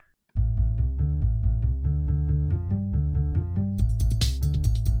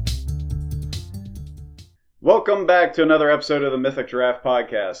Welcome back to another episode of the Mythic Giraffe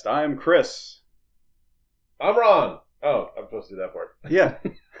Podcast. I'm Chris. I'm Ron. Oh, I'm supposed to do that part. Yeah.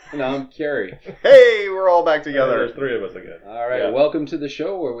 And I'm Kerry. Hey, we're all back together. There's three of us again. All right, welcome to the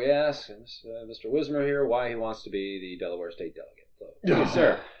show where we ask Mr. Wismer here why he wants to be the Delaware State Delegate. So, yes,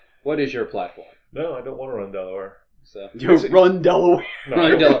 sir. What is your platform? No, I don't want to run Delaware. So, You run Delaware.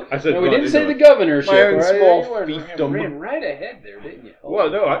 No, I said we didn't say the governorship. My own right? small You fiefdom. ran right ahead there, didn't you?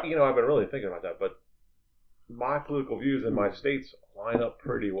 Well, no, I've been really thinking about that, but my political views in my states line up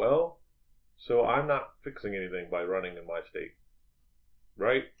pretty well, so I'm not fixing anything by running in my state.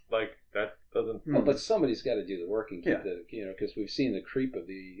 Right? Like, that doesn't... Well, but somebody's got to do the work and keep because we've seen the creep of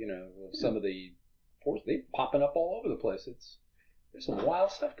of some of the forces. They're popping up all over the place. There's some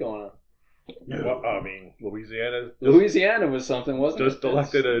wild stuff going on. Well, I mean, Louisiana was something, wasn't it? Just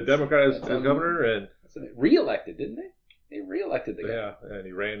elected a Democrat as governor, and... Re-elected, didn't they? They re-elected the guy. Yeah, and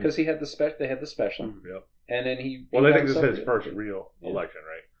he ran... Because he had they had the special. Yep. And then he... Well, I think this is his first real election,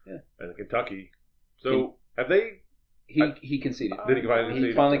 right? Yeah. And in Kentucky. So, have they... He conceded. Did he finally concede?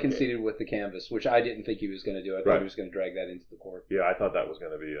 He finally conceded with the canvas, which I didn't think he was going to do. I thought Right. he was going to drag that into the court. Yeah, I thought that was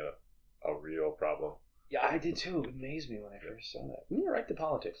going to be a real problem. Yeah, I did too. It amazed me when I first saw that. We were right to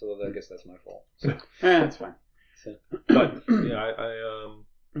politics, although I guess that's my fault. So, That's fine. But yeah, I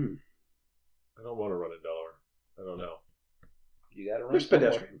don't want to run in Delaware. I don't know. you got to run There's somewhere.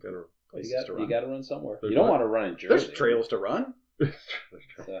 pedestrian places to run. You got to run somewhere. There's You don't what? want to run in Jersey. There's trails to run.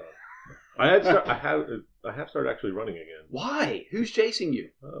 So, I have started actually running again. Why? Who's chasing you?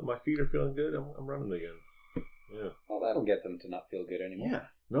 My feet are feeling good. I'm running again. Yeah. well, that'll get them to not feel good anymore. Yeah.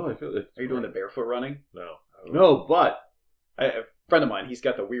 No, I feel it. Are you doing the barefoot running? No. No, but a friend of mine, he's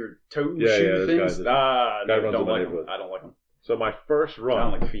got the weird toe Yeah, shoe this things. guy runs Don't in my like them. neighborhood. I don't like them. So my first I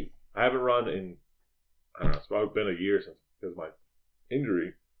run, don't like feet. I haven't run in, I don't know, it's probably been a year since because of my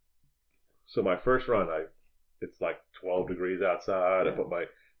injury. So my first run, it's like 12 degrees outside. Yeah. I put my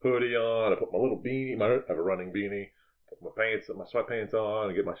hoodie on. I put my little beanie. I have a running beanie. Put my pants, my sweatpants on,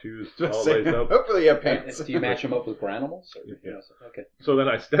 and get my shoes all laced up. Hopefully you have pants. Do you match them up with granimals? Yeah. Okay. So then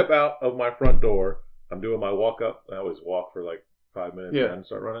I step out of my front door. I'm doing my walk up. I always walk for like 5 minutes and then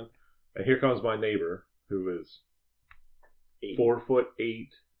start running. And here comes my neighbor, who is 4'8".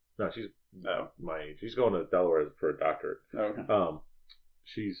 No, she's my age. She's going to Delaware for a doctorate. Okay.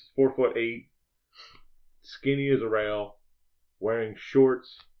 She's 4'8", skinny as a rail, wearing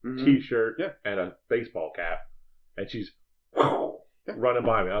shorts, t-shirt, and a baseball cap, and she's running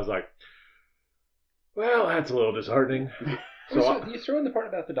by me. I was like, "Well, that's a little disheartening." So you throw in the part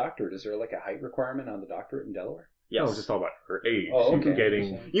about the doctorate. Is there like a height requirement on the doctorate in Delaware? No, just talking about her age. Oh, okay. She's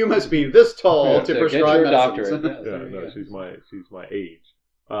getting. You must be this tall to So prescribe get your medicines. doctorate. Yeah, no, she's my age,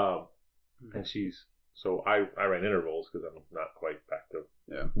 and so I ran intervals because I'm not quite back to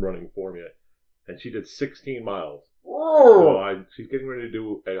running form yet, and she did 16 miles. So she's getting ready to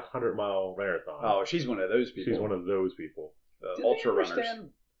do a 100-mile marathon. Oh, she's one of those people. She's one of those people. Did Ultra they runners. understand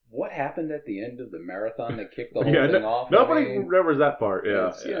what happened at the end of the marathon that kicked the whole thing off? Nobody remembers that part.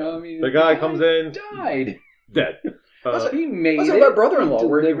 Yeah, the guy comes in, died. dead. He made That's it. my brother-in-law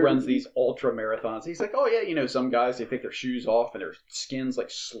where he delivered- runs these ultra marathons. He's like, oh yeah, some guys, they take their shoes off and their skin's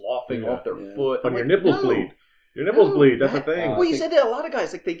like sloughing off their foot. When I'm your like, nipples no. bleed. Your nipples bleed. That's the that- thing. Well, you said that a lot of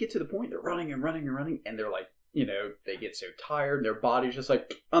guys, like they get to the point, they're running and running and running, and they're like, they get so tired, and their body's just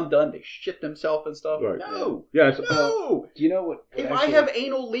like, I'm done. They shit themselves and stuff. Right. No. Yeah. No. Do you know what If I have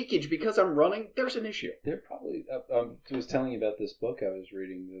anal leakage because I'm running, there's an issue. They're probably. I was telling you about this book I was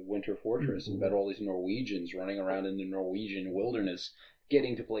reading, The Winter Fortress, and about all these Norwegians running around in the Norwegian wilderness,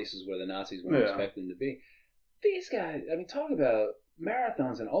 getting to places where the Nazis wouldn't expect them to be. These guys, talk about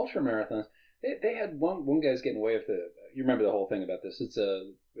marathons and ultra marathons. They had one guy's getting away with the. You remember the whole thing about this?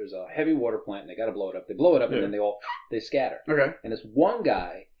 There's a heavy water plant and they got to blow it up. They blow it up and then they scatter. Okay. And this one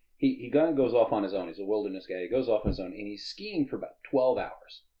guy, he goes off on his own. He's a wilderness guy. He goes off on his own and he's skiing for about 12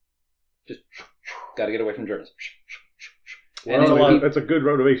 hours. Just got to get away from Germans. Well, that's a good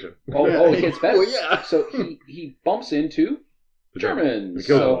motivation. Oh, it gets better. Well, yeah. So he bumps into Germans.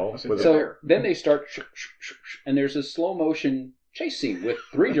 So then they start, and there's a slow motion chase scene with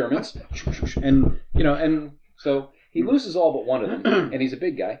 3 Germans, and so he loses all but one of them, and he's a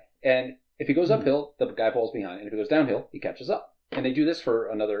big guy. And if he goes uphill, the guy falls behind, and if he goes downhill, he catches up. And they do this for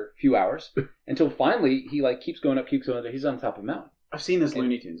another few hours until finally he keeps going up. He's on top of a mountain. I've seen this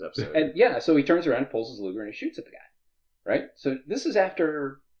Looney Tunes episode. And so he turns around, pulls his Luger, and he shoots at the guy. Right. So this is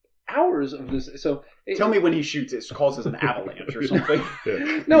after hours of this. So tell me when he shoots, it causes an avalanche or something.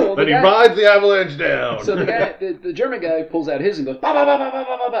 No, then he rides the avalanche down. So the guy, the German guy, pulls out his and goes ba ba ba ba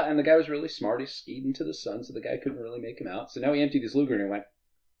ba ba ba, and the guy was really smart. He skied into the sun, so the guy couldn't really make him out. So now he emptied his Luger and he went,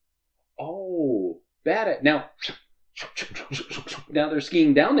 "Oh, bad at now. Now they're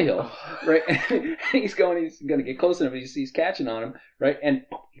skiing down the hill, right? And he's going to get close enough. He's catching on him, right? And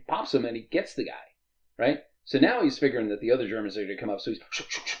he pops him and he gets the guy, right? So now he's figuring that the other Germans are going to come up. So he's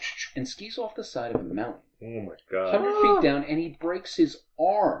and skis off the side of a mountain. Oh my god! 100 feet down, and he breaks his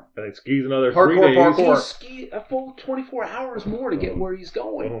arm. And he skis another Hardcore 3 days. parkour. He ski a full 24 hours more to get where he's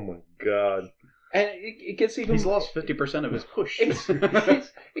going. Oh my god! And it gets even. He's lost 50% of his push.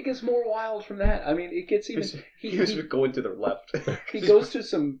 It gets more wild from that. I mean, it gets even. He was going to the left. He goes to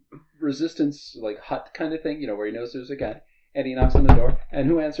some resistance like hut kind of thing, where he knows there's a guy, and he knocks on the door, and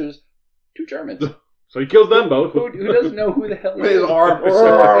who answers? 2 Germans. So he kills them both. Who doesn't know who the hell With his arm.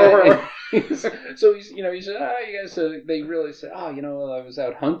 So he said, you guys, they really said, I was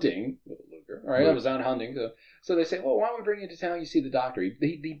out hunting with a Luger. All right, I was out hunting. So they say, well, why don't we bring you to town? You see the doctor.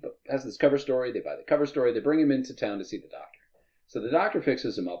 He has this cover story. They buy the cover story. They bring him into town to see the doctor. So the doctor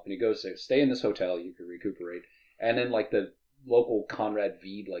fixes him up, and he goes to stay in this hotel. You can recuperate. And then, like, the local Conrad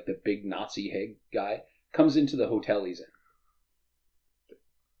Veed, like the big Nazi head guy, comes into the hotel he's in.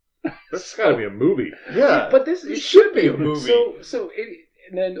 That's got to be a movie. Yeah, but this it should be a movie.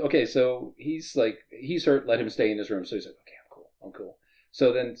 And then so he's hurt. Let him stay in his room. So he's like, okay, I'm cool.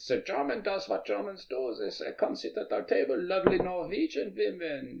 So then, German does what Germans do. They say, come sit at our table, lovely Norwegian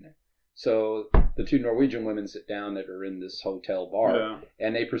women. So the 2 Norwegian women sit down that are in this hotel bar,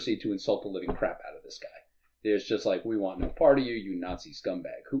 and they proceed to insult the living crap out of this guy. There's just like, we want no part of you, you Nazi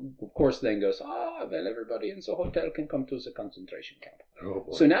scumbag. Who, of course, then goes, well, everybody in the hotel can come to the concentration camp. Oh,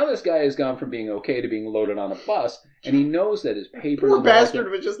 boy. So now this guy has gone from being okay to being loaded on a bus, and he knows that his papers... Poor bastard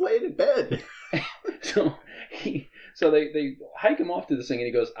was just laying in bed. So they hike him off to this thing, and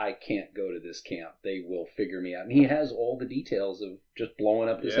he goes, I can't go to this camp. They will figure me out. And he has all the details of just blowing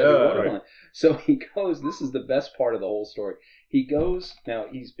up this heavy water line. So he goes, this is the best part of the whole story. He goes, now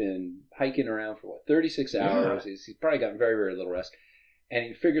he's been hiking around for 36 hours. He's probably gotten very, very little rest. And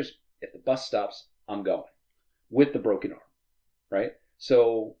he figures, if the bus stops, I'm going. With the broken arm, right?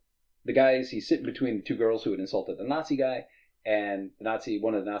 So the guys, he's sitting between the 2 girls who had insulted the Nazi guy, and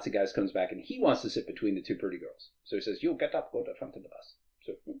one of the Nazi guys comes back, and he wants to sit between the 2 pretty girls. So he says, you get up, go to the front of the bus.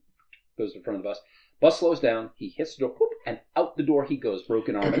 So goes to the front of the bus. Bus slows down, he hits the door, whoop, and out the door he goes,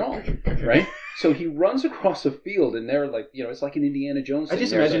 broken arm and all, right? So he runs across a field, and they're like, it's like an Indiana Jones thing. I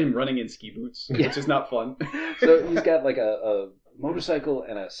just imagine him running in ski boots, which is not fun. So he's got like a motorcycle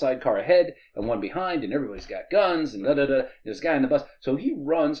and a sidecar ahead and one behind, and everybody's got guns and da-da-da. There's a guy in the bus. So he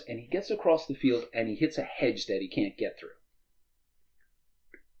runs, and he gets across the field, and he hits a hedge that he can't get through.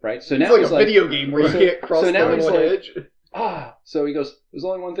 Right? So now it's like a video game where you can't cross the hedge. So he goes, there's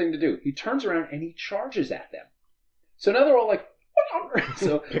only one thing to do. He turns around, and he charges at them. So now they're all like, what on?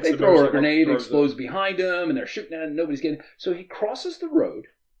 So they throw a grenade, explodes behind him, and they're shooting at him, nobody's getting. So he crosses the road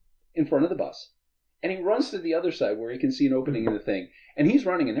in front of the bus, and he runs to the other side where he can see an opening in the thing. And he's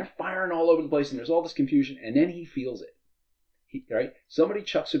running, and they're firing all over the place, and there's all this confusion, and then he feels it. Right? Somebody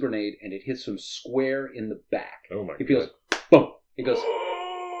chucks a grenade, and it hits him square in the back. Oh, my God. He feels, boom. He goes,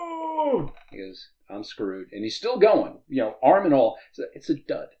 I'm screwed. And he's still going, arm and all. So it's a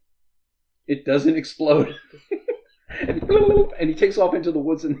dud. It doesn't explode. and he takes off into the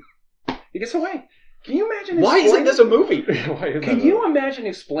woods, and he gets away. Can you imagine? Why isn't this a movie? Can you imagine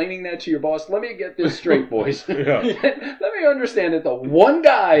explaining that to your boss? Let me get this straight, boys. Let me understand that the one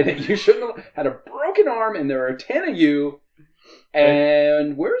guy that you shouldn't have had a broken arm, and there are 10 of you,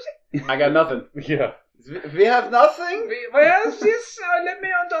 and where is it? I got nothing. Yeah. We have nothing? Well, let me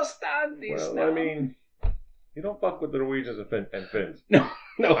understand this well, now. I mean, you don't fuck with the Norwegians and Finns. No,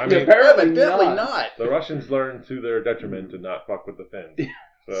 I mean, apparently definitely not. The Russians learned to their detriment to not fuck with the Finns.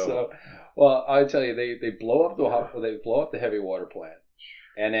 So well, I tell you, they blow up the heavy water plant,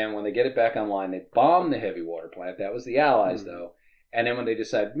 and then when they get it back online, they bomb the heavy water plant. That was the Allies, though. And then when they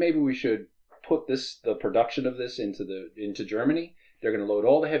decide maybe we should put the production of this into Germany, they're going to load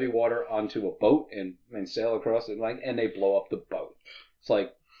all the heavy water onto a boat and sail across it, and they blow up the boat. It's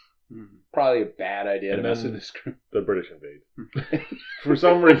like probably a bad idea to mess with this crew. The British invade for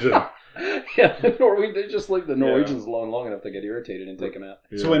some reason. Yeah, they just leave the Norwegians alone long enough to get irritated and take them out.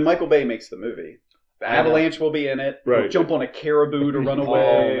 Yeah. So when Michael Bay makes the movie, the avalanche will be in it. Right. He'll jump on a caribou to run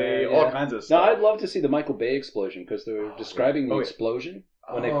away. All kinds of stuff. Now, I'd love to see the Michael Bay explosion, because they were describing the explosion.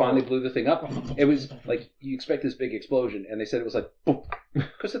 When they finally blew the thing up, it was like, you expect this big explosion, and they said it was like, boom.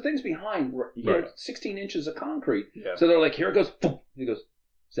 Because the things behind were 16 inches of concrete. Yeah. So they're like, here it goes, boom. He goes,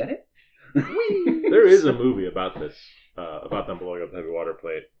 is that it? There is a movie about this, about them blowing up the heavy water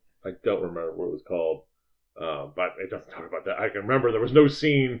plate. I don't remember what it was called, but it doesn't talk about that. I can remember there was no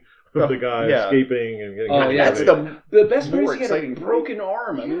scene of the guy escaping and getting. Oh yeah, that's the best part more is he had a exciting broken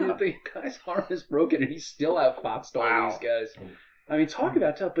arm. I mean, Yeah. the guy's arm is broken, and he still outfoxed all these guys. I mean, talk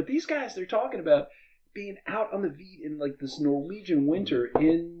about tough. But these guys, they're talking about being out on the beat in like this Norwegian winter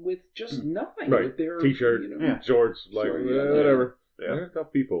with just nothing, Right. with their T-shirt, shorts, like whatever. Yeah. They're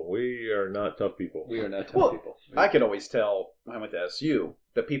tough people. We are not tough people. We are not tough people. I could always tell when I went to SU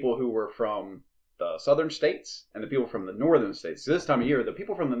the people who were from the southern states and the people from the northern states. So this time of year, the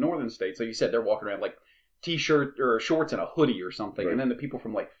people from the northern states, like you said, they're walking around like t-shirt or shorts and a hoodie or something, right. And then the people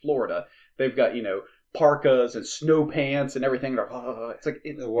from like Florida, they've got parkas and snow pants and everything. It's like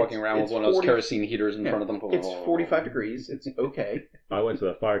they're walking around with one of those kerosene heaters in front of them. It's 45 degrees. It's okay. I went to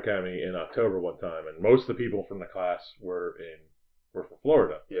the fire academy in October one time, and most of the people from the class were from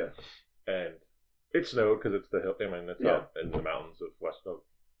Florida. Yeah, and it snowed because it's the hill. I mean, it's up in the mountains of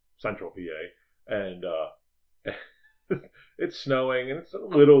central PA, and it's snowing and it's a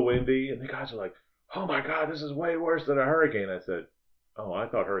little windy, and the guys are like, "Oh my God, this is way worse than a hurricane." I said, "Oh, I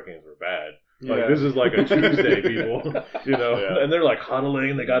thought hurricanes were bad." Like, this is like a Tuesday, people, and they're like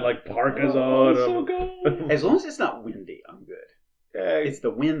huddling. They got like parkas on. So good. As long as it's not windy, I'm good. Yeah, it's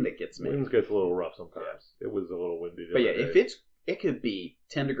the wind that gets me. Wind gets a little rough sometimes. It was a little windy. But yeah, if it could be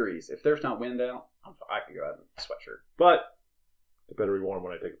 10 degrees. If there's not wind out, I could go out in a sweatshirt. But it better be warm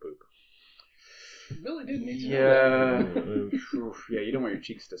when I take a poop. You really did need to know that. Yeah, you don't want your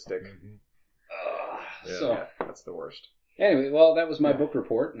cheeks to stick. Mm-hmm. So that's the worst. Anyway, well, that was my book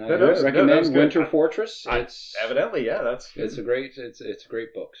report, and I recommend Winter Fortress. It's evidently, it's a great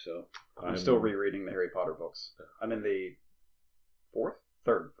great book. So I'm still rereading the Harry Potter books. I'm in the fourth,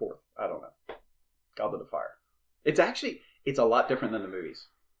 I don't know. Goblet of Fire. It's a lot different than the movies.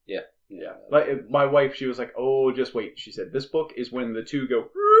 Yeah. Like my wife, she was like, "Oh, just wait." She said, "This book is when the two go."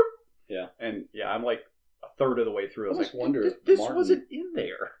 Yeah. And I'm like a third of the way through. I was like, wonder if this Martin wasn't in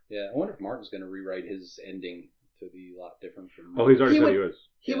there. Yeah, I wonder if Martin's going to rewrite his ending to be a lot different from. Oh, he's already said he was.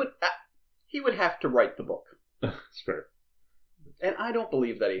 He would have to write the book. It's fair. And I don't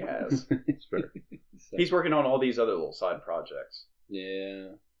believe that he has. It's fair. He's working on all these other little side projects. Yeah.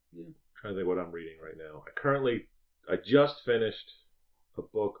 I'm trying to think what I'm reading right now. I just finished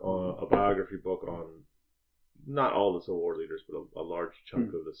a biography book on not all the Civil War leaders, but a large chunk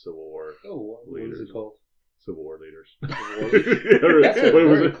of the Civil War leaders. What is it called? Civil War leaders. That's a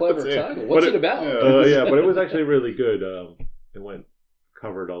very clever title. What's it about? But it was actually really good. It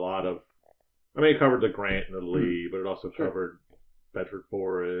covered a lot of. I mean, it covered the Grant and the Lee, but it also covered Bedford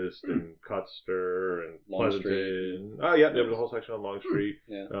Forest and Custer and Pleasanton. Oh yeah, there was a whole section on Longstreet.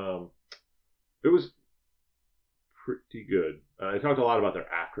 Yeah. It was pretty good. I talked a lot about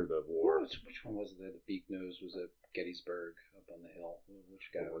their after the war. Which one was it? The beak nose was at Gettysburg up on the hill. Which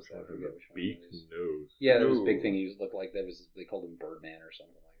guy was that? I forget which one. Beak nose. Yeah, there was a big thing. He looked like they called him Birdman or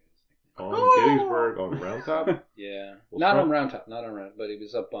something like that. On Gettysburg on Round Top. Yeah, not on Round Top, but he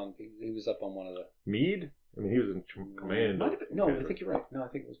was up on one of the Meade. I mean, he was in command. I think you're right. No, I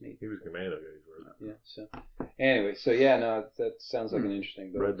think it was Meade. He was in command of Gettysburg. Yeah. So anyway, that sounds like an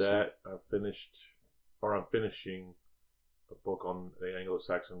interesting book. Read that. I'm finishing a book on the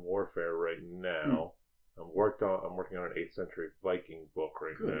Anglo-Saxon warfare right now. I'm working on an 8th century Viking book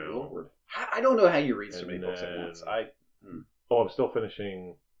right now. Lord. I don't know how you read so many books at once. I'm still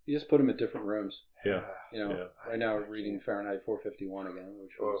finishing. You just put them in different rooms. Yeah. Right now we're reading Fahrenheit 451 again,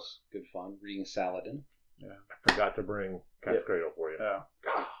 which was good fun. Reading Saladin. Yeah. I forgot to bring Cat's Cradle for you. Yeah.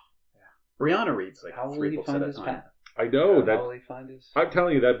 Brianna reads like how 3 books at a time. Path? I know that. How will he find his? I'm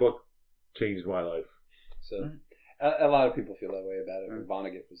telling you, that book changed my life. So a lot of people feel that way about it.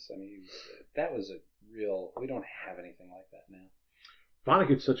 Vonnegut was. I mean, that was a real. We don't have anything like that now.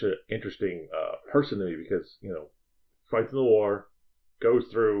 Vonnegut's such an interesting person to me because fights in the war, goes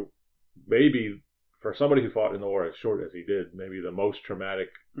through maybe for somebody who fought in the war as short as he did, maybe the most traumatic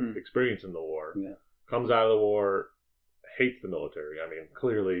experience in the war. Yeah. Comes out of the war, hates the military. I mean,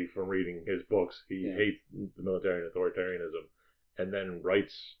 clearly from reading his books, he hates the military and authoritarianism, and then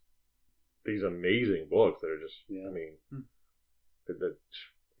writes these amazing books that are just. I mean, the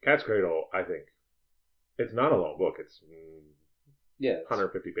Cat's Cradle. I think it's not a long book. It's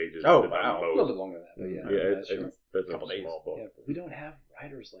 150 pages. Oh wow, a little bit longer than that. But it's a couple days. Small book. Yeah, but we don't have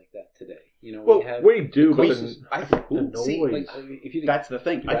writers like that today. We do, but that's the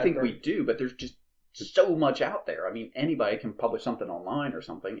thing. I think we do, but there's just so much out there. I mean, anybody can publish something online or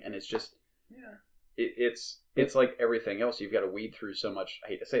something, and it's just it's like everything else. You've got to weed through so much. I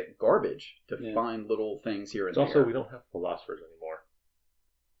hate to say it, garbage to find little things here and there. Also, we don't have philosophers anymore.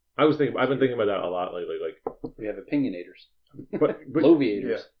 I've been thinking about that a lot lately. Like we have opinionators, but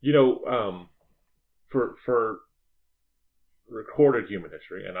bloviators. For recorded human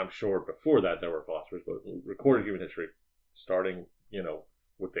history, and I'm sure before that there were philosophers, but recorded human history, starting,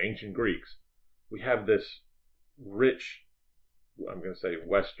 with the ancient Greeks, we have this rich, I'm going to say,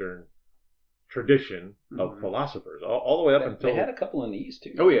 Western tradition of philosophers, all the way up until... They had a couple in the East,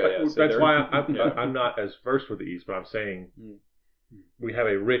 too. Oh, yeah. So that's why I'm not as versed with the East, but I'm saying we have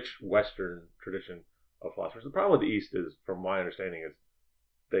a rich Western tradition of philosophers. The problem with the East is, from my understanding, is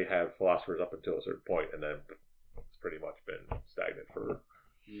they have philosophers up until a certain point, and then it's pretty much been stagnant for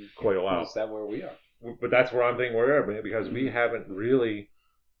quite a while. Is that where we are? But that's where I'm thinking we are, because we haven't really...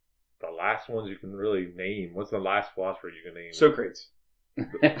 The last ones you can really name. What's the last philosopher you can name? Socrates. I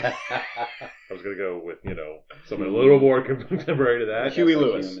was going to go with, something a little more contemporary to that. Huey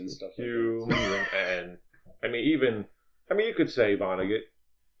Lewis. Hume, and you could say Vonnegut,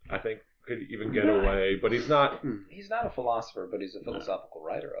 I think, could even get away, but he's not. He's not a philosopher, but he's a philosophical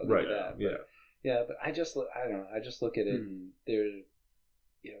writer. I'll Right. give that. Yeah. Yeah, but I don't know. I just look at it and there,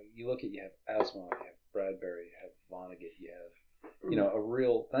 you look at, you have Asimov, you have Bradbury, you have Vonnegut, you have, a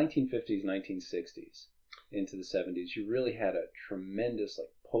real 1950s, 1960s into the 70s. You really had a tremendous,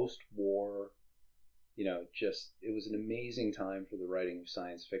 post-war, it was an amazing time for the writing of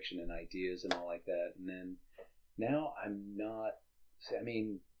science fiction and ideas and all like that. And then now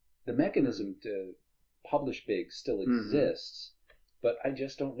the mechanism to publish big still exists, but I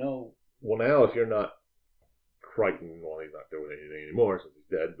just don't know. Well, now if you're not Crichton, well, he's not doing anything anymore since he's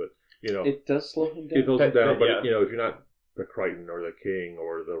dead, but, It does slow him down. It slows him down, but, yeah. if you're not the Crichton or the King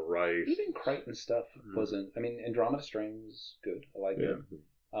or the Rice. Even Crichton stuff wasn't. Andromeda Strain was good. I like it.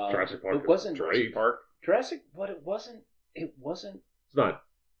 Jurassic Park. It wasn't Jurassic Park. Jurassic, but it wasn't. It wasn't. It's not.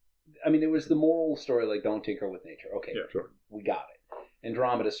 There was the moral story, don't tinker with nature. Okay, Yeah, sure. We got it.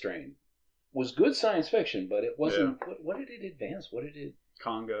 Andromeda Strain was good science fiction, but it wasn't. Yeah. What did it advance? What did it?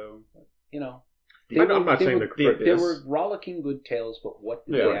 Congo. I'm not saying there were rollicking good tales, but what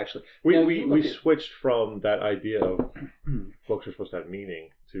did they actually? We switched from that idea of books are supposed to have meaning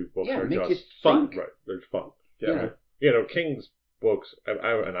to books are just fun. Right, there's fun. Yeah, King's books, and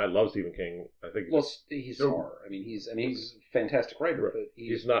I love Stephen King. I think he's horror. He's a fantastic writer, right. but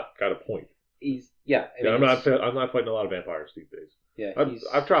he's not got a point. I'm not fighting a lot of vampires these days. Yeah,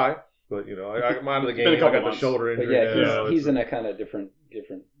 I've tried, but I'm out of the game. I got the shoulder injury. But he's in a kind of different.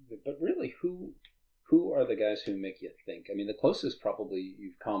 But really, who are the guys who make you think? The closest probably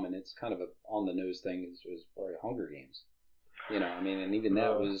you've come, and it's kind of a on the nose thing, is probably Hunger Games. And even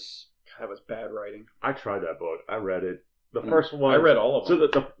that was bad writing. I tried that book. I read it. The first one. I read all of them.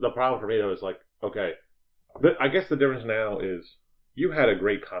 So the problem for me though is okay, I guess the difference now is you had a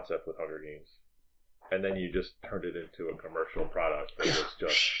great concept with Hunger Games, and then you just turned it into a commercial product that was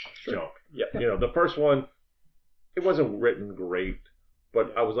just junk. Yeah. The first one, it wasn't written great,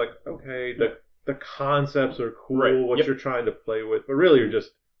 but I was like, okay, the concepts are cool, what you're trying to play with, but really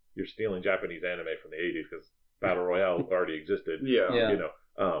you're stealing Japanese anime from the 80s because Battle Royale already existed.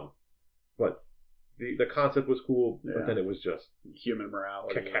 But the concept was cool, but then it was just human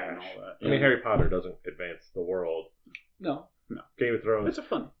morality and all that. Harry Potter doesn't advance the world. No. Game of Thrones. It's a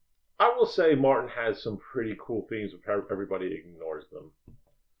fun. I will say Martin has some pretty cool themes, but everybody ignores them.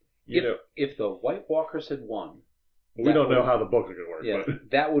 If the White Walkers had won. We don't know how the books are going to work. Yeah, but.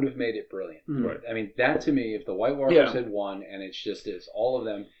 that would have made it brilliant. Right. That to me, if the White Walkers had won, and it's just all of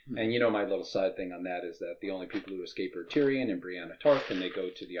them, and my little side thing on that is that the only people who escape are Tyrion and Brienne of Tarth, and they go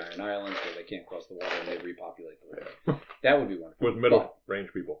to the Iron Islands where they can't cross the water and they repopulate the world. That would be wonderful. With middle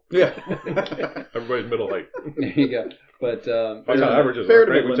range people. Yeah. Everybody's middle height. There you go. But that's how averages fair work,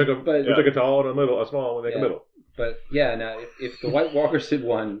 right? We took a tall and a middle, a small, and we make a middle. But now if the White Walkers had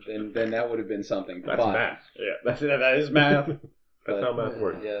won, then that would have been something. That's math. Yeah, that is math. That's how math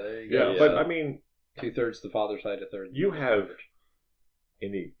works. Yeah, there you go. Yeah, but 2/3 the father side, 1/3. You have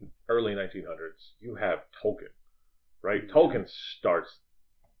in the early 1900s, you have Tolkien, right? Tolkien starts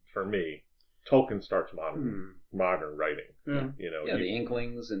modern writing. Yeah. The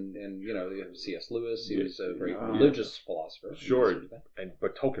Inklings and you have C.S. Lewis. He was a very religious philosopher. Sure,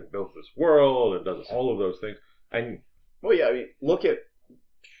 but Tolkien builds this world and does all of those things. And look at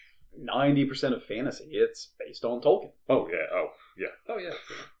 90% of fantasy. It's based on Tolkien. Oh yeah.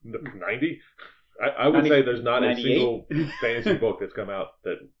 90. I would 90, say there's not 98? a single fantasy book that's come out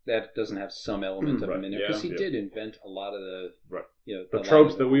that doesn't have some element of him in there, because he did invent a lot of the the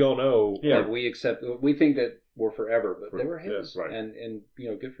tropes that we all know. Yeah, we accept. We think that were forever, but they were his. Right. And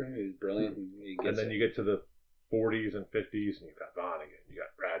good for him. He was brilliant. And then you get to the 40s and 50s, and you've got Vonnegut, you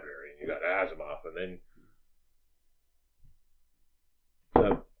got Bradbury, and you got Asimov, and then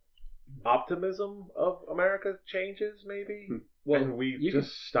the optimism of America changes, maybe. Well, and we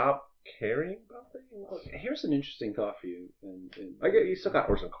just stop caring about things. Well, here's an interesting thought for you. And I get you still got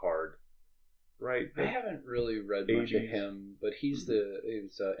Orson Card, right? I haven't really read much of him, but he was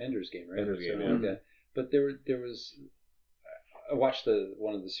Ender's Game, right? Ender's Game, Something like that. But there was. I watched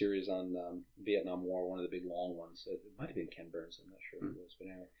one of the series on Vietnam War, one of the big long ones. It might have been Ken Burns, I'm not sure who it was, but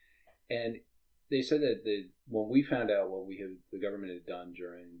anyway. And they said that when we found out what the government had done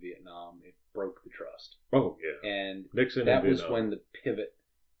during Vietnam, it broke the trust. Oh yeah. And Nixon. That was when the pivot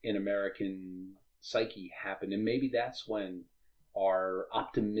in American psyche happened, and maybe that's when our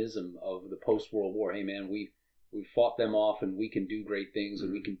optimism of the post-World War. Hey man, we fought them off, and we can do great things,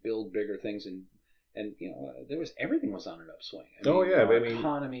 and we can build bigger things, and everything was on an upswing. Our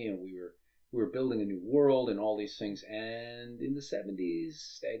economy, and we were building a new world, and all these things. And in the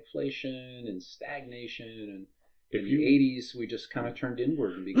 70s, stagflation and stagnation, and in the 80s, we just kind of turned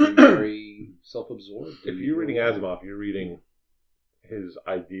inward and became very self-absorbed. If you're reading Asimov, you're reading his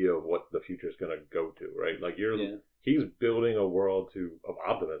idea of what the future is going to go to, right? Like he's building a world of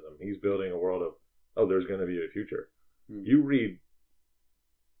optimism. He's building a world of there's going to be a future. You read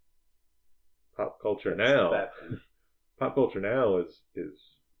pop culture now. Pop culture now is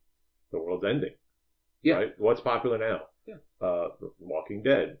the world's ending. Yeah. Right? What's popular now? Yeah. Walking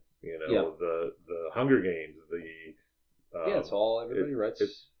Dead. The Hunger Games. It's all everybody writes.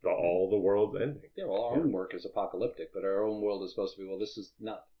 It's all the world's ending. Yeah. Well, our own work is apocalyptic, but our own world is supposed to be. Well, this is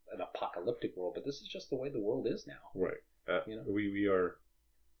not an apocalyptic world, but this is just the way the world is now. Right. We are.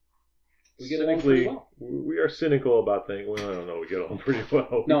 We get along pretty well. We are cynical about things. Well, I don't know. We get along pretty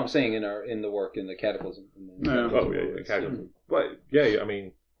well. No, I'm saying in the work in the Cataclysm. Cataclysm. But yeah, I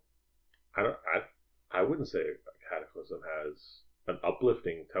mean, I wouldn't say Cataclysm has an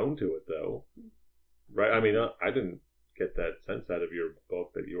uplifting tone to it, though. Right? I mean, I didn't get that sense out of your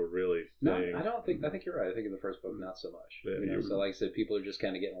book that you were really saying. No, I don't think. I think you're right. I think in the first book, not so much. Yeah, so, like I said, people are just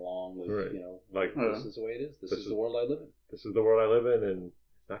kind of getting along with, like this is the way it is. This is the world I live in. This is the world I live in, and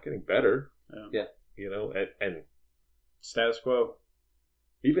it's not getting better. Yeah. And status quo.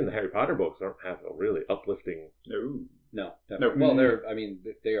 Even the Harry Potter books don't have a really uplifting. No. Well,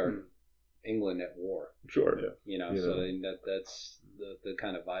 they are England at war. Sure. So that's the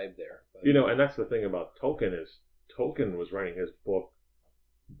kind of vibe there. But, and that's the thing about Tolkien is Tolkien was writing his book,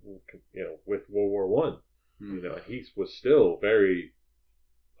 with World War One. And he was still very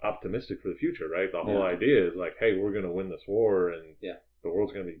optimistic for the future, right? The whole idea is like, hey, we're going to win this war, and the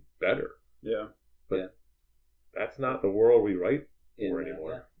world's going to be better. Yeah. But that's not the world we write for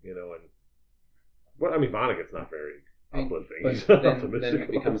anymore. And Vonnegut's not very uplifting. He's not optimistic. Then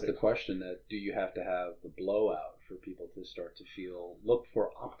it becomes the question that do you have to have the blowout for people to start to look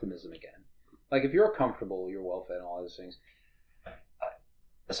for optimism again? Like if you're comfortable, you're well fed, and all those things.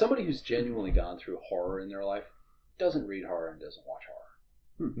 Somebody who's genuinely gone through horror in their life doesn't read horror and doesn't watch horror.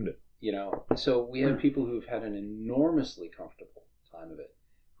 No. So we have people who've had an enormously comfortable time of it,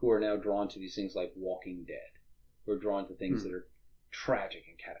 who are now drawn to these things like Walking Dead, who are drawn to things that are tragic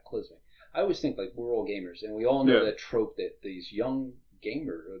and cataclysmic. I always think like we're all gamers, and we all know that trope that these young game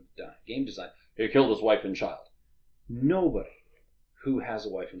design, he killed his wife and child. Nobody who has a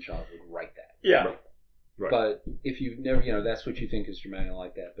wife and child would write that. Yeah. Right. But if you've never, that's what you think is dramatic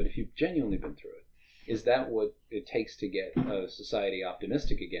like that. But if you've genuinely been through it, is that what it takes to get a society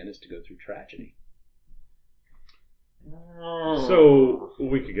optimistic again, is to go through tragedy? So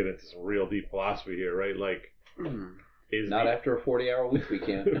we could get into some real deep philosophy here, right? Like, after a 40-hour week we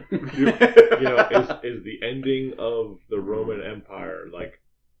can't. Is the ending of the Roman Empire, like,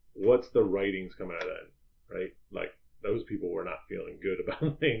 what's the writings coming out of that, right? Like, those people were not feeling good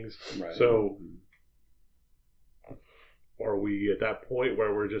about things. Right. So, are we at that point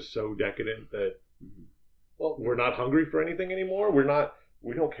where we're just so decadent that we're not hungry for anything anymore? We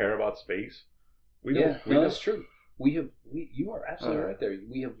don't care about space. That's true. You are absolutely right there.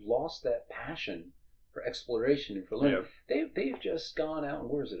 We have lost that passion for exploration and for learning. Yeah. They've just gone out, and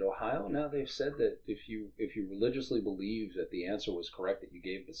where is it, Ohio? Now they've said that if you religiously believe that the answer was correct that you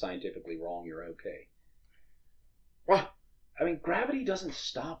gave, but scientifically wrong, you're okay. What? Gravity doesn't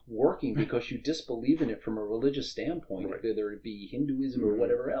stop working because you disbelieve in it from a religious standpoint, whether it be Hinduism or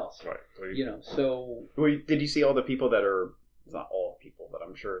whatever else. Right. So... Well, did you see all the people that are... It's not all people, but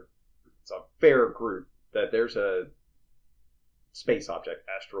I'm sure it's a fair group that there's a space object,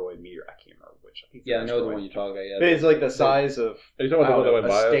 asteroid, meteor, I can't remember which. I know the one you're talking about. But it's like the size of... Are you talking about the one that went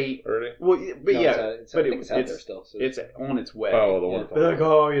by state already? Well, but it's out there still. So it's on its way. Oh, the one. They're like,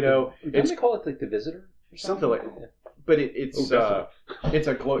 Don't they call it like the Visitor? Something like that. But it's a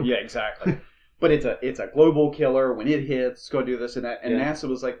exactly. But it's a global killer. When it hits, it's going to do this and that. And NASA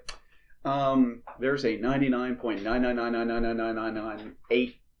was like, there's a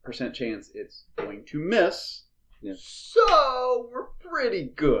 99.999999998 chance it's going to miss. Yeah. So we're pretty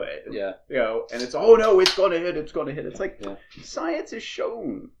good. Yeah. And it's, oh no, it's going to hit. It's like science has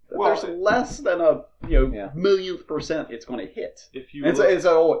shown that there's less than a millionth % it's going to hit. If you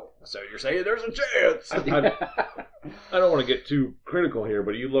so you're saying there's a chance. I don't want to get too critical here,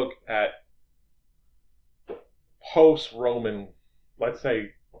 but you look at post-Roman, let's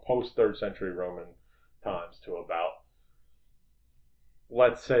say post-3rd century Roman times to about,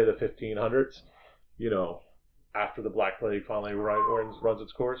 let's say the 1500s, after the Black Plague finally runs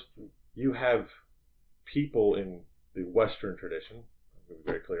its course, you have people in the Western tradition, to be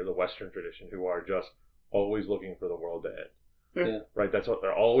very clear, the Western tradition, who are just always looking for the world to end. Yeah. Right? That's what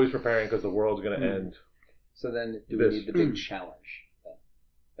they're always preparing, because the world's going to end. So then, do we need the big challenge?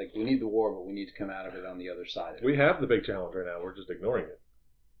 Like, we need the war, but we need to come out of it on the other side of it. We have the big challenge right now. We're just ignoring it.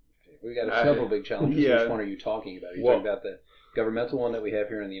 We've got several big challenges. Which one are you talking about? Are you talking about the governmental one that we have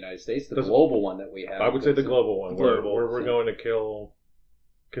here in the United States, the global one that we have? I would say the global one, where we're going to kill,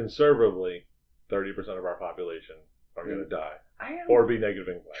 conservatively, 30% of our population are going to die. Or be negative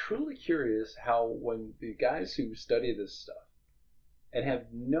impact. Truly curious how, when the guys who study this stuff and have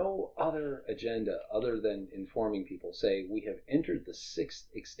no other agenda other than informing people, say, we have entered the 6th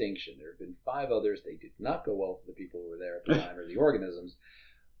extinction. There have been 5 others. They did not go well for the people who were there at the time, or the organisms.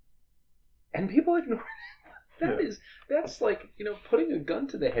 And people ignore it. That's like, putting a gun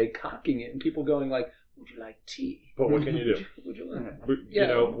to the head, cocking it, and people going like, would you like tea? But what can you do? Would you like?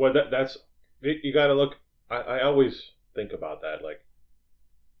 You got to look, I always think about that, like,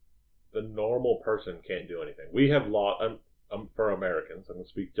 the normal person can't do anything. We have for Americans, I'm going to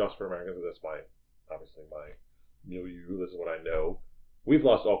speak just for Americans, because that's obviously my milieu, this is what I know. We've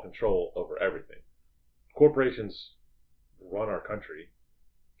lost all control over everything. Corporations run our country.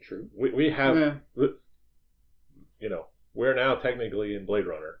 True. We have, we're now technically in Blade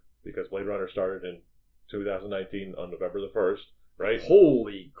Runner, because Blade Runner started in 2019 on November the 1st, right?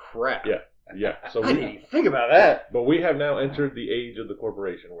 Holy crap. Yeah. So I didn't even think about that. But we have now entered the age of the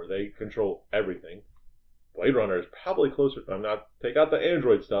corporation, where they control everything. Blade Runner is probably closer. Take out the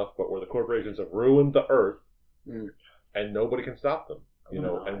android stuff, but where the corporations have ruined the Earth, and nobody can stop them.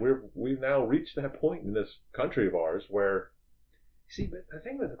 And we've now reached that point in this country of ours where. See, but the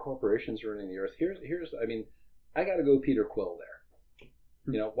thing with the corporations ruining the Earth, I got to go Peter Quill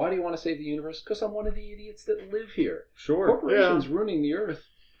there. Why do you want to save the universe? Because I'm one of the idiots that live here. Sure. Corporations ruining the Earth.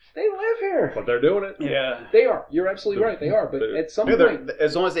 They live here. But they're doing it. Yeah. They are. You're absolutely right. They are. But at some point,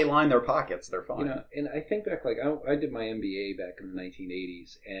 as long as they line their pockets, they're fine. And I think back, like, I did my MBA back in the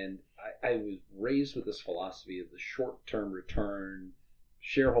 1980s, and I was raised with this philosophy of the short-term return,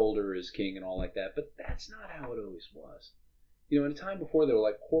 shareholder is king and all like that. But that's not how it always was. In a time before, they were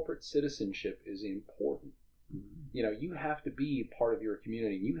like, corporate citizenship is important. You have to be part of your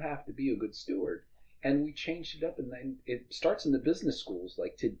community. You have to be a good steward. And we changed it up, and then it starts in the business schools.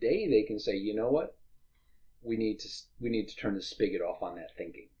 Like, today, they can say, you know what? We need to turn the spigot off on that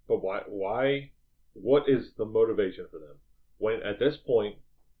thinking. But why? What is the motivation for them? When at this point,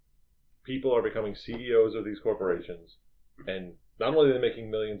 people are becoming CEOs of these corporations, and not only are they making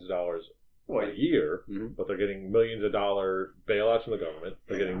millions of dollars a year, but they're getting millions of dollar bailouts from the government.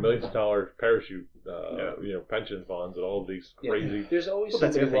 They're getting millions of dollar parachute, pension funds, and all of these crazy. Yeah. There's always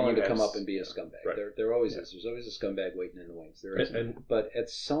somebody willing to come up and be a scumbag. Right. There always is. There's always a scumbag waiting in the wings. There is. But at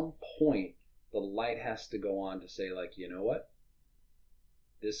some point, the light has to go on to say, like, you know what?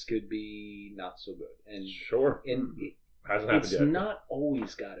 This could be not so good. And sure. And hasn't happened yet. It's not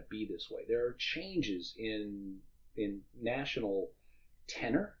always got to be this way. There are changes in national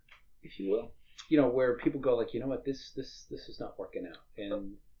tenor, if you will, where people go like, you know what, this is not working out.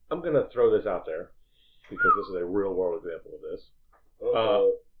 And I'm going to throw this out there, because this is a real world example of this.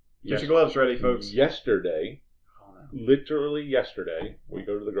 Get your gloves ready, folks. Literally yesterday, we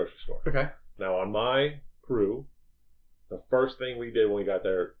go to the grocery store. Okay. Now, on my crew, the first thing we did when we got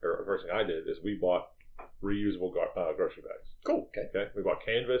there, or the first thing I did, is we bought reusable grocery bags. Cool. Okay. We bought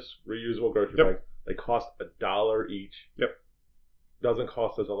canvas reusable grocery bags. They cost $1 each. Yep. Doesn't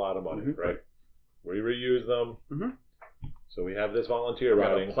cost us a lot of money, right? We reuse them. So we have this volunteer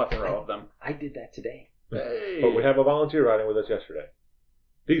riding. A plethora of them. I did that today. Hey. But we have a volunteer riding with us yesterday.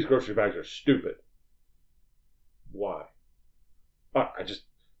 These grocery bags are stupid. Why?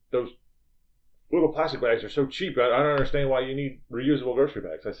 Those little plastic bags are so cheap. I don't understand why you need reusable grocery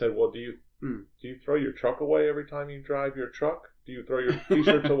bags. I said, well, do you throw your truck away every time you drive your truck? Do you throw your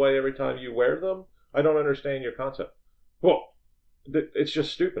t-shirts away every time you wear them? I don't understand your concept. Well, it's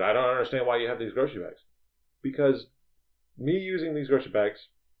just stupid. I don't understand why you have these grocery bags. Because me using these grocery bags,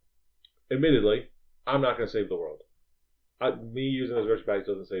 admittedly, I'm not going to save the world. me using those grocery bags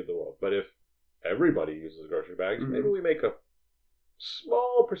doesn't save the world. But if everybody uses grocery bags, maybe we make a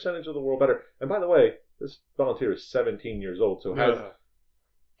small percentage of the world better. And by the way, this volunteer is 17 years old, so has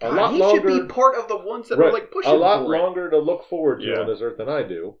a lot longer. He should be part of the ones that are like pushing a lot for longer to look forward to on this earth than I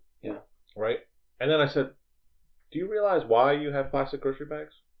do. Yeah. Right. And then I said, "Do you realize why you have plastic grocery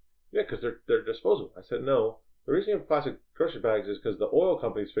bags?" Yeah, because they're disposable. I said, "No. The reason you have plastic grocery bags is because the oil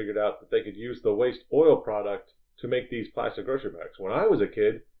companies figured out that they could use the waste oil product to make these plastic grocery bags. When I was a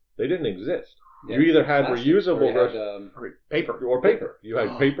kid, they didn't exist. Yeah. You either had reusable paper or paper. You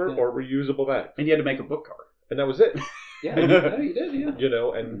had paper or reusable bags, and you had to make a book cover, and that was it. Yeah, you did. Yeah, you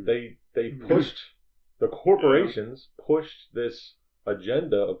know, and they pushed the corporations pushed this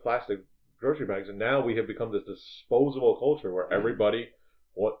agenda of plastic grocery bags, and now we have become this disposable culture where everybody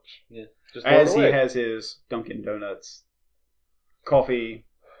just as he has his Dunkin' Donuts coffee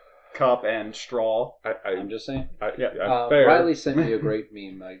cup and straw. I'm just saying. Fair. Riley sent me a great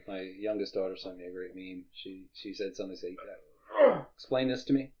meme. My youngest daughter sent me a great meme. She said something. Explain this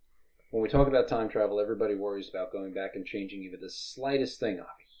to me. When we talk about time travel, everybody worries about going back and changing even the slightest thing will have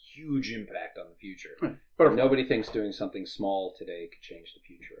a huge impact on the future. But nobody thinks doing something small today could change the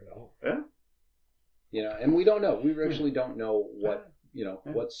future at all. Yeah. You know, and we don't know. We actually don't know what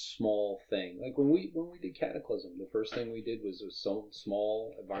what small thing. Like when we did Cataclysm, the first thing we did was so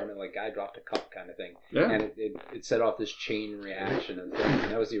small environment, like guy dropped a cup kind of thing, and it set off this chain reaction and things,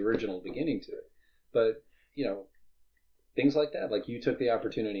 and that was the original beginning to it. But things like that, like you took the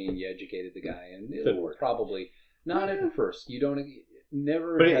opportunity and you educated the guy, and it was probably not at first. You don't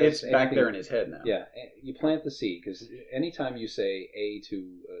never. But it's back there in his head now. Yeah, you plant the seed because anytime you say A to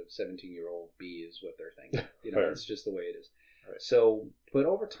a 17-year-old, B is what they're thinking. It's just the way it is. Right. So, but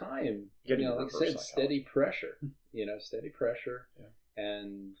over time, like I said, steady pressure. Steady pressure,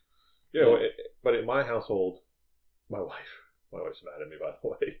 and but in my household, my wife's mad at me, by the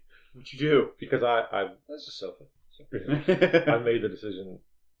way. What'd you do? Because that's a sofa. I made the decision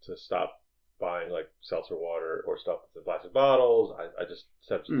to stop buying like seltzer water or stuff that's in plastic bottles. I just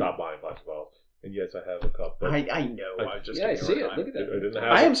said stop buying plastic bottles. And yes, I have a cup. I know. I see it. Look at that.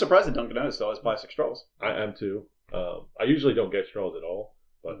 I am surprised that Dunkin' Donuts still has plastic straws. I am too. I usually don't get straws at all,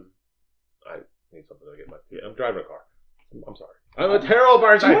 but I need something to get my tea. I'm driving a car. I'm sorry. I'm a terrible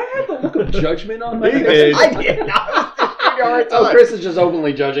person. Do I have the look of judgment on my face? I did. Chris is just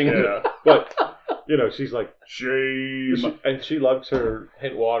openly judging him. Yeah. But, she's like, shame. And she loves her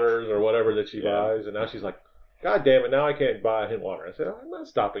Hint waters or whatever that she buys. And now she's like, God damn it, now I can't buy Hint water. I said, I'm not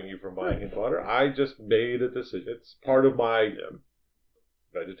stopping you from buying Hint water. I just made a decision. It's part of my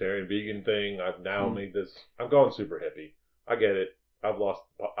vegetarian, vegan thing. I've now made this. I'm going super hippie. I get it. I've lost.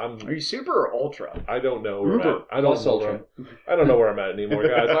 Are you super or ultra? I don't know where I'm at. I don't know where I'm at anymore,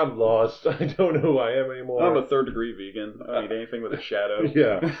 guys. I'm lost. I don't know who I am anymore. I'm a 3rd degree vegan. I don't eat anything with a shadow.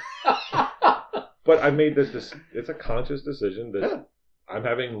 Yeah. But I made this. It's a conscious decision that I'm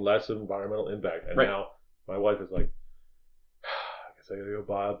having less environmental impact, and now my wife is like, I guess I gotta go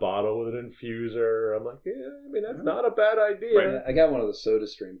buy a bottle with an infuser. I'm like, that's not a bad idea. Right. I got one of the Soda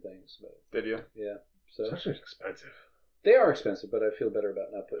Stream things. But did you? Yeah. So it's actually expensive. They are expensive, but I feel better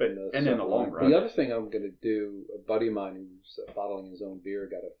about not putting those. And in the long run. The other thing I'm going to do, a buddy of mine who's bottling his own beer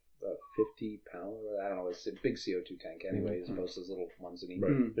got a 50-pound, I don't know, it's a big CO2 tank anyway, as opposed to those little ones.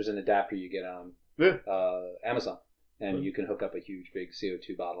 And there's an adapter you get on Amazon, and you can hook up a huge big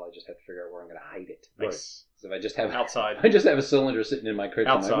CO2 bottle. I just have to figure out where I'm going to hide it. Nice. So if I just have outside, I just have a cylinder sitting in my crate.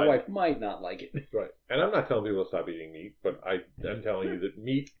 Outside. My wife might not like it. Right. And I'm not telling people to stop eating meat, but I am telling you that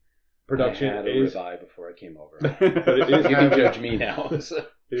meat production I had a ribeye before I came over. But it is you can judge me now. So.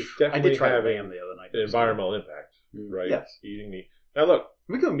 It's definitely I did try having ham the other night. An environmental impact, right? Yes. Eating meat. Now look,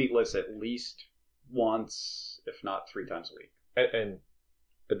 we go meatless at least once, if not 3 times a week. And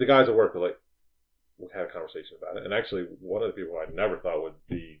the guys at work are like, we had a conversation about it. And actually, one of the people I never thought would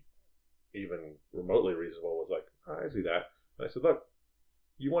be even remotely reasonable was like, I see that. And I said, look,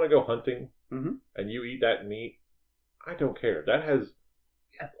 you want to go hunting and you eat that meat, I don't care. That has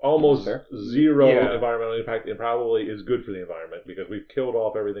almost zero environmental impact and probably is good for the environment because we've killed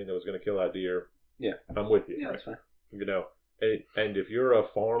off everything that was going to kill that deer. Yeah. I'm with you. Yeah, that's fine. And if you're a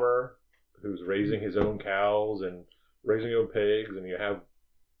farmer who's raising his own cows and raising your own pigs and you have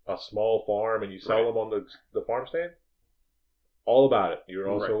a small farm and you sell them on the farm stand, all about it. You're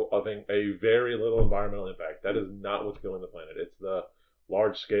also having a very little environmental impact. That is not what's killing the planet. It's the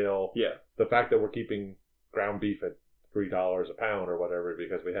large scale. Yeah. The fact that we're keeping ground beef at $3 a pound or whatever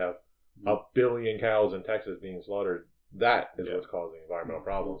because we have 1 billion cows in Texas being slaughtered. That is what's causing environmental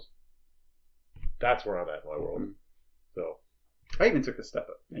problems. That's where I'm at in my world. So I even took a step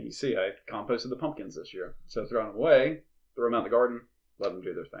up. And you see, I composted the pumpkins this year. So throwing away, throw them out in the garden, let them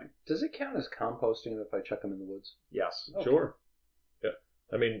do their thing. Does it count as composting if I chuck them in the woods? Yes. Okay. Sure. Yeah.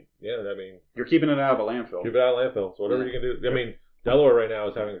 You're keeping it out of a landfill. Keep it out of landfill. So whatever you can do. I mean, Delaware right now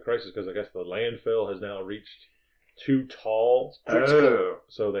is having a crisis because I guess the landfill has now reached too tall. Oh.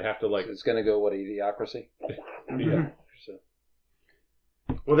 So they have to like. So it's going to go, what, idiocracy? Yeah. So.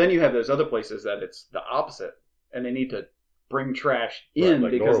 Well, then you have those other places that it's the opposite, and they need to bring trash in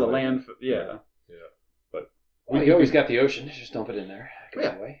like because Norway. the landfill. Yeah. But Well, you always got the ocean. Just dump it in there.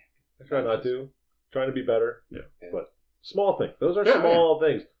 Away. I try not to. Trying to be better. Yeah. But small things. Those are Yeah, small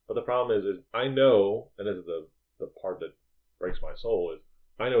things. But the problem is I know, and this is the part that breaks my soul, is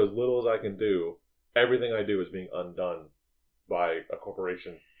I know as little as I can do, everything I do is being undone by a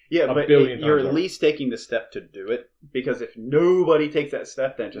corporation. Yeah, A but billion you're times at over. least taking the step to do it, because if nobody takes that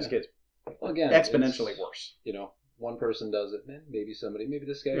step, then it just gets Well, again, exponentially it's, worse. One person does it, then maybe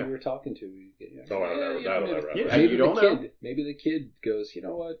this guy Yeah. we were talking to. That'll never happen. Yeah, maybe you the don't kid, know. maybe the kid goes, you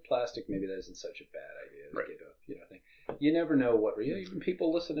know what, plastic, maybe that isn't such a bad idea. Right. Thing. You never know what. Even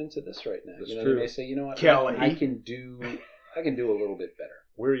people listening to this right now, That's they true. may say, you know what, Kelly. I can do a little bit better.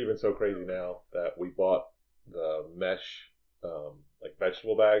 We're even so crazy now that we bought the mesh like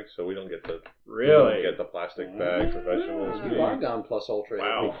vegetable bags, so we don't get the the plastic bags for vegetables. You are gone plus ultra.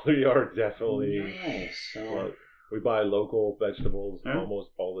 Wow, we are definitely. Nice. We buy local vegetables Yeah.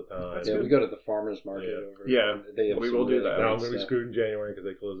 almost all the time. Yeah, we go to the farmers market over. Yeah, They have we some will do really that. great Now I'm going to be stuff. screwed in January because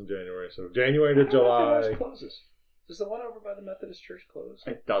they close in January. So January to I don't know if July. yours closes. Does the one over by the Methodist Church close?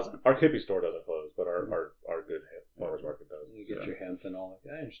 It doesn't. Our hippie store doesn't close, but our good farmers market does. You get your hemp and all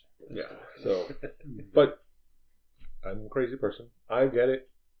that. I understand. Yeah. So, but I'm a crazy person. I get it.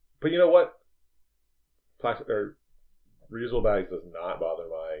 But you know what? Plastic or reusable bags does not bother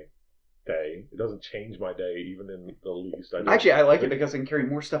my day. It doesn't change my day even in the least. Actually, I like it because I can carry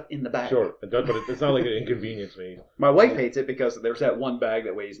more stuff in the bag. Sure, it does, but it's not like it inconveniences me. My wife hates it because there's that one bag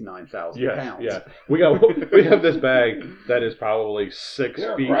that weighs 9,000 pounds. Yeah. We have this bag that is probably 6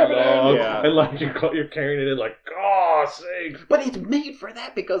 feet grabbing it. long, Yeah. and like you're carrying it in like, oh, sakes. But it's made for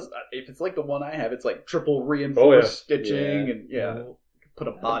that because if it's like the one I have, it's like triple reinforced stitching and put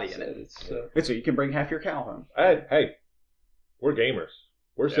a body in it. And so you can bring half your cow home. Hey, we're gamers.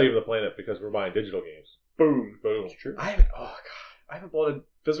 We're Yeah. saving the planet because we're buying digital games. Boom. Boom. It's true. I haven't bought a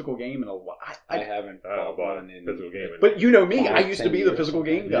physical game in a while. I haven't I bought bought one a in. physical game. But you know me, 5, I used to 10 be the years. physical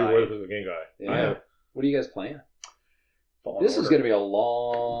game You guy. were the physical game guy. Yeah. What are you guys playing? Fallen This is Order. going to be a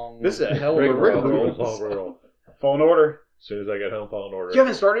long. This is a hell of a rigmarole. rigmarole. Fallen Order. As soon as I get home, Fallen Order. You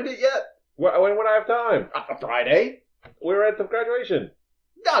haven't started it yet? When would I have time? On Friday? We were at the graduation.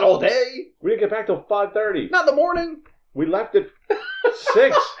 Not all day. We didn't get back till 5:30. Not in the morning. We left at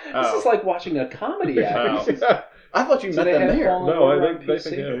 6. This is like watching a comedy act. Oh. I thought you So met they them have there. Fallen No, Order I on think they PC?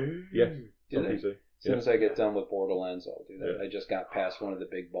 think yes. Do On they? PC. As soon as I get done with Borderlands, I'll do that. Yeah. I just got past one of the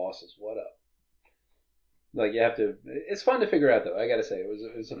big bosses. What up? Like, you have to. It's fun to figure out, though. I gotta say, it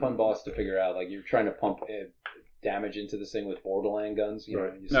was a fun boss to figure out. Like, you're trying to pump damage into this thing with Borderland guns. You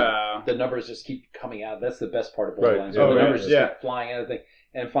know, you see the numbers just keep coming out. That's the best part of Borderlands. Right. The Yeah, numbers right. just keep flying out of the thing.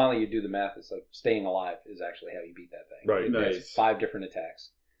 And finally, you do the math. It's like staying alive is actually how you beat that thing. Right. It has Nice. 5 different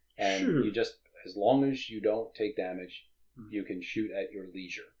attacks, and Phew. you just, as long as you don't take damage, you can shoot at your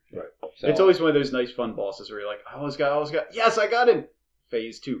leisure. Right. So, It's always one of those nice fun bosses where you're like, I always got. Yes, I got him.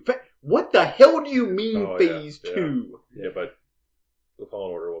 Phase 2. What the hell do you mean Oh, phase yeah. 2? Yeah, but the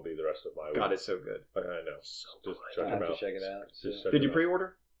Fallen Order will be the rest of my week. God, it's so good. I know. So Just good. check I'll them have to out. check it out. Just check Did you them out.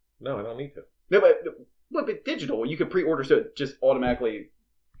 pre-order? No, I don't need to. No, but digital. You could pre-order so it just automatically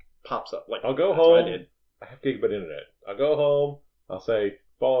pops up. Like I'll go that's what home. I did. I have gigabit internet. I'll go home. I'll say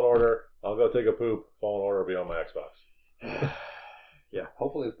Fallen Order. I'll go take a poop. Fallen Order will be on my Xbox.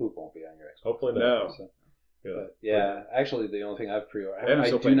 Hopefully the poop won't be on your Xbox. Hopefully not. No. So, Yeah. but yeah, actually, the only thing I've pre-ordered, And I'm I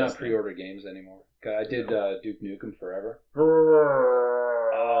still do playing not Destiny. pre-order games anymore. I did Duke Nukem Forever.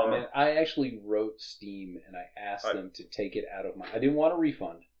 Oh, Man, I actually wrote Steam and I asked them to take it out of my. I didn't want a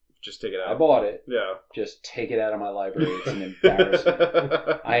refund. just take it I out. bought it. Yeah. Just take it out of my library. It's an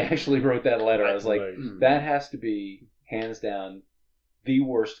embarrassment. I actually wrote that letter. I was like, Nice. that has to be hands down the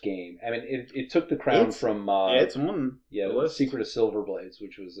worst game. I mean, it took the crown It's- from it's on yeah, the the list. Secret of Silver Blades,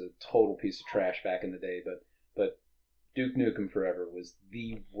 which was a total piece of trash back in the day. But Duke Nukem Forever was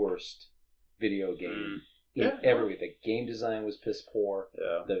the worst video game in Yeah. every way. The game design was piss poor.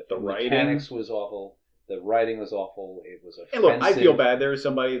 Yeah. The writing. mechanics was awful. The writing was awful. It was offensive. And look, I feel bad. There was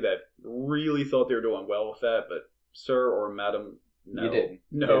somebody that really thought they were doing well with that, but sir or madam, no. You didn't.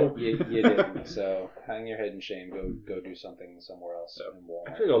 No. You didn't. So hang your head in shame. Go do something somewhere else. So, in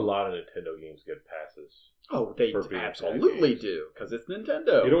Walmart. I think a lot of Nintendo games get passes. Oh, they For being absolutely bad games. do, because it's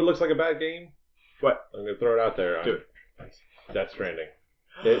Nintendo. You know what looks like a bad game? What? I'm going to throw it out there. Do it. Death Stranding.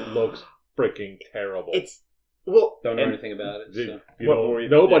 It looks freaking terrible. Don't know anything about it. So.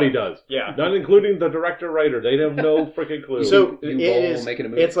 Nobody does. Yeah. Not including the director-writer. They have no freaking clue. So making a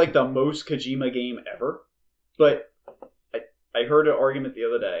movie. it's like the most Kojima game ever. But I heard an argument the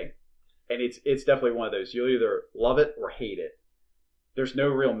other day, and it's definitely one of those. You'll either love it or hate it. There's no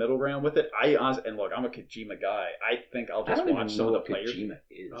real middle ground with it. I honestly, and look, I'm a Kojima guy. I think I'll just watch some of the players. Kojima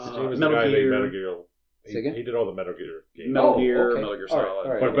is. Kojima's the guy who made Metal Gear. He did all the Metal Gear games. Metal Gear Solid.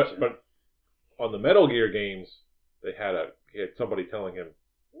 All right. But on the Metal Gear games, he had somebody telling him,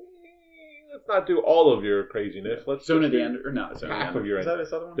 let's not do all of your craziness. Let's Zone of the End, or not Zone half of of your Is that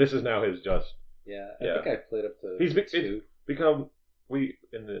his other one? This is now his just. Yeah, I think I played up to It's 2. become,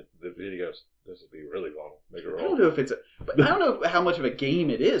 in the videos, this will be really long. I don't know if it's I don't know how much of a game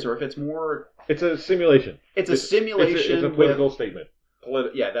it is, or if it's more. It's a simulation. It's a simulation. It's a political statement.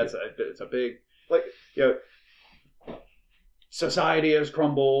 It's a big, society has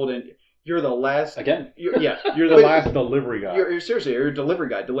crumbled, and you're the last. Again. You're the last delivery guy. You're a delivery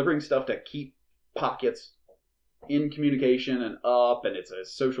guy, delivering stuff to keep pockets in communication and up, and it's a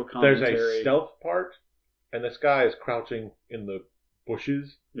social commentary. There's a stealth part, and this guy is crouching in the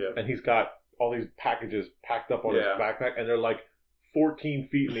bushes, and he's got all these packages packed up on his backpack, and they're like 14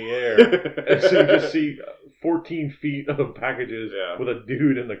 feet in the air. And so you just see 14 feet of packages with a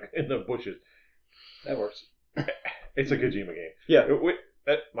dude in the bushes. That works. It's a Kojima game. Yeah.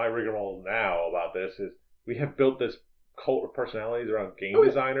 My rigmarole now about this is we have built this cult of personalities around game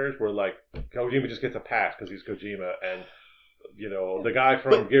designers where like Kojima just gets a pass because he's Kojima, and the guy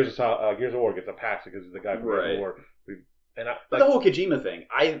from Gears of War gets a pass because he's the guy from Gears of War. But the whole Kojima thing,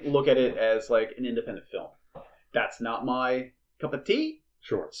 I look at it as like an independent film. That's not my cup of tea.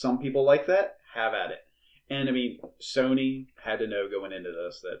 Sure. Some people like that. Have at it. And I mean, Sony had to know going into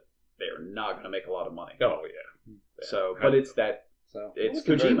this that they are not going to make a lot of money. Oh yeah. So, but it's that. So it's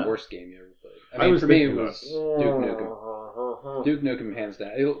Kojima. The very worst game you ever played. I mean, for me, it was Duke Nukem. Duke Nukem, hands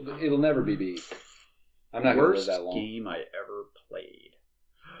down. It'll never be beat. I'm not going to live that long. Worst game I ever played.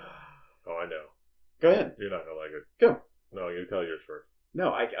 Oh, I know. Go ahead. You're not going to like it. Go. No, you tell yours first.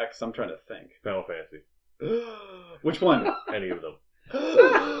 No, cause I'm trying to think. Final Fantasy. Which one? Any of them.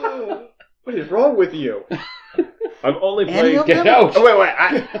 What is wrong with you? I've only played. Get out! Oh wait.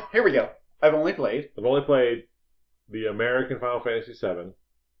 Here we go. I've only played the American Final Fantasy VII.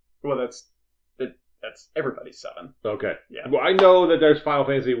 Well, that's everybody's 7. Okay. Yeah. Well, I know that there's Final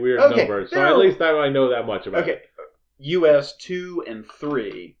Fantasy weird numbers, so at least I know that much about it. US 2 and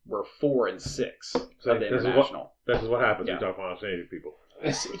 3 were 4 and 6 of the international. This is what happens when you talk Final Fantasy people.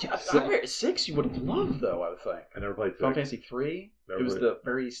 6 you would have loved, though, I would think. I never played 6. Final Fantasy 3? It was the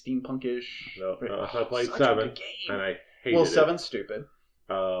very steampunkish. No, I played 7, and I hated it. Well, 7's stupid.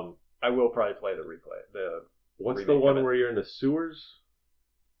 I will probably play the replay. What's the one where you're in the sewers?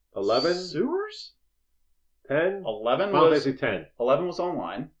 11? Sewers? 10? 11 Final was... Fantasy 10. 11 was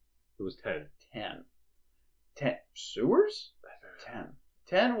online. It was 10. 10. Sewers? 10.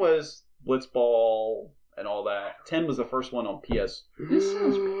 10 was Blitzball and all that. 10 was the first one on PS. This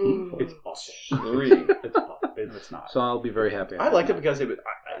sounds painful. It's awful. 3. It's awful. It's not. So I'll be very happy. I liked it because it was,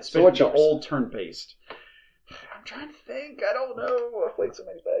 especially the old turn-based. I'm trying to think. I don't know. I've played so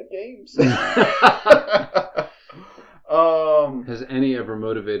many bad games. Has any ever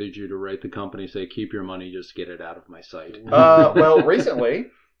motivated you to write the company, say, keep your money, just get it out of my sight? Well, recently,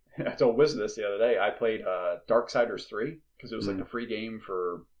 I told Wiz this the other day, I played Darksiders 3, because it was like a free game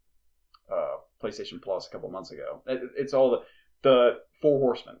for PlayStation Plus a couple months ago. It's all the 4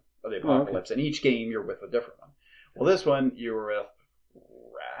 horsemen of the apocalypse, and each game you're with a different one. Well, this one, you were with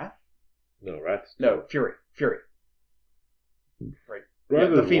Wrath? No, Wrath. No, Fury. Right.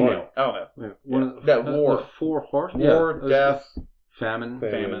 The female. I don't know. That war. The 4 horsemen? War, death, famine,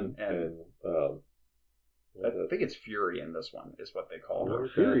 and I think it's Fury in this one, is what they call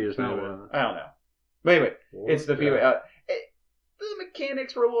it. Fury is not one. I don't know. But anyway, it's the Fury. The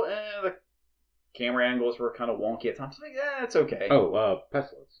mechanics were a little. The camera angles were kind of wonky at times. Like, it's okay.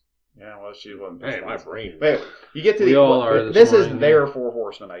 Pestilence. Yeah, well, she wasn't. Hey, my brain. But anyway, you get to this is their 4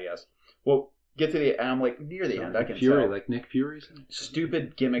 horsemen, I guess. Well, get to the. And I'm like near the end. I can Fury, tell. like Nick Fury's.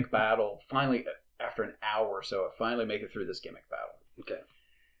 Stupid gimmick battle. Finally, after an hour or so, I finally make it through this gimmick battle. Okay.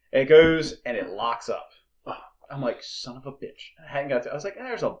 And it goes and it locks up. Oh, I'm like, son of a bitch. I was like,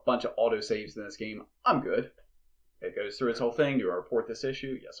 there's a bunch of autosaves in this game. I'm good. It goes through its whole thing. Do I report this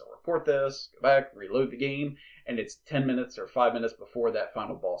issue? Yes, I'll report this. Go back, reload the game. And it's 10 minutes or 5 minutes before that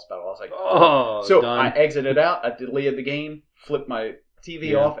final boss battle. I was like, so done. I exited out. I deleted the game, flipped my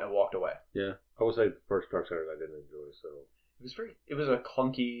TV off, and walked away. Yeah. I would say the first Darksiders I didn't enjoy, so... It was a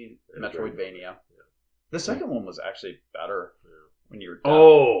clunky Metroidvania. The second one was actually better when you were.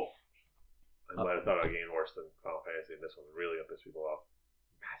 Oh, I might have thought I was getting worse than Final Fantasy, and this one really pissed people off.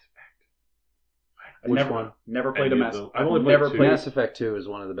 Mass Effect. Which one? Never played a Mass. I've only never played. Mass Effect 2 is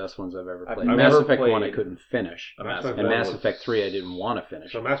one of the best ones I've ever played. I've Mass never Effect played 1 I couldn't finish, and Mass Effect 3 I didn't want to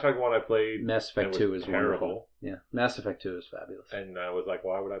finish. So Mass Effect 1 I played. Mass Effect 2 is terrible. wonderful. Yeah, Mass Effect 2 is fabulous. And I was like,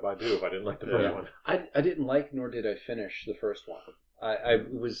 why would I buy 2 if I didn't like the first one? I didn't like nor did I finish the first one. I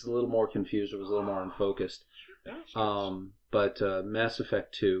was a little more confused. It was a little more unfocused. But Mass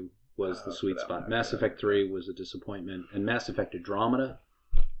Effect 2 was the sweet spot. Mass Effect 3 was a disappointment. And Mass Effect Andromeda,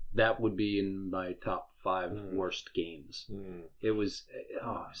 that would be in my top 5 worst games. It was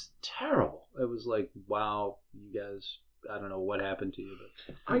terrible. It was like, wow, you guys, I don't know what happened to you.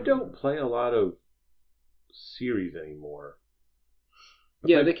 But I don't play a lot of series anymore.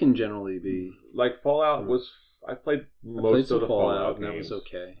 Yeah, they can generally be. Like Fallout was... I played most of the Fallout and that games. was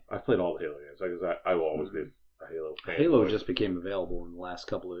okay. I played all the Halo games. Because I will always be a Halo fan. Halo just became available in the last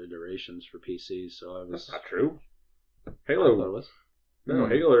couple of iterations for PC, so I was... That's not true. I Halo... thought it was. No,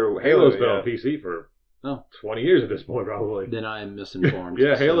 Halo's been on PC for 20 years at this point, probably. Then I am misinformed.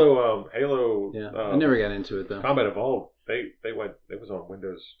 Yeah, so. Halo... Yeah, I never got into it, though. Combat Evolved, it was on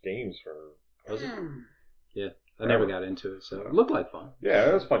Windows games for... Was it? Yeah, I never got into it, so it looked like fun. Yeah,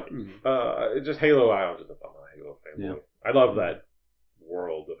 it was fun. It's just Halo, I'm not a Halo fanboy. Yeah. I love that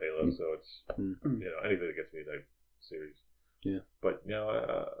world of Halo, so it's, anything that gets me that series. Yeah. But,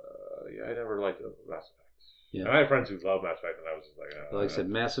 I never liked Mass Effect. Yeah. And I had friends who loved Mass Effect, and I was just like... like I said,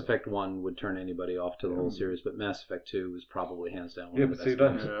 Mass Effect 1 would turn anybody off to the whole series, but Mass Effect 2 was probably hands down one of the best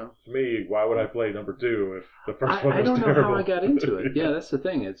games. To me, why would I play number 2 if the first one was terrible? I don't know how I got into it. Yeah, that's the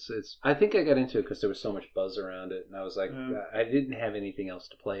thing. It's. I think I got into it because there was so much buzz around it, and I was like, I didn't have anything else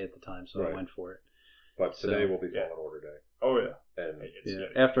to play at the time, so I went for it. But today will be Fallen Order Day. Oh, yeah. And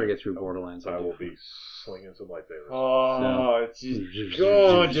after I get through Borderlands, I will be slinging some lightsabers. Oh, it's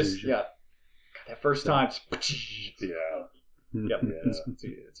just that first time. Yeah. Yep. It's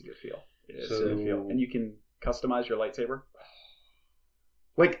a good feel. It's a good feel. And you can customize your lightsaber.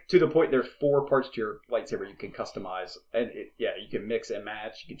 Like, to the point, there's 4 parts to your lightsaber you can customize. And, you can mix and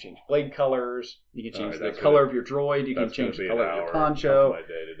match. You can change blade colors. You can change the color of your droid. You can change the color of your poncho. My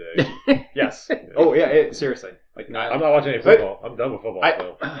day-to-day. Yes. Oh, yeah, seriously. Like, I'm not watching any football. I'm done with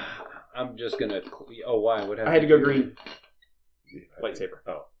football. I'm just going to... Oh, why? What happened? I had to go green. Lightsaber.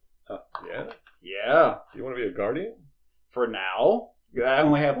 Oh. Yeah? Yeah. You want to be a guardian? For now. I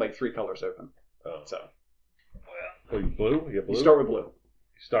only have like 3 colors open. Oh. So. Oh, you blue? You blue? You start with blue.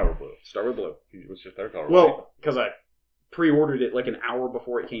 Start with blue. Start with blue. What's your third color? Well, because I pre-ordered it like an hour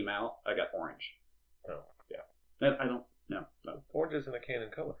before it came out, I got orange. Oh. Yeah. I don't... No. Orange isn't a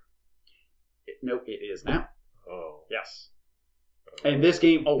canon color. It is now. Oh. Yes. And this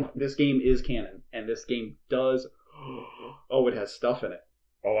game is canon. And this game does... Oh, it has stuff in it.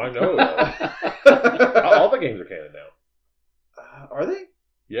 Oh, I know. All the games are canon now. Are they?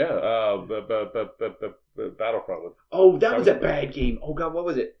 Yeah. Battlefront. Oh, that was a bad game. Oh, God, what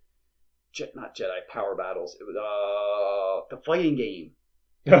was it? Not Jedi Power Battles. It was the fighting game.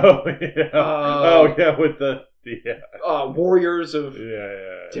 Oh, yeah. With the... Warriors of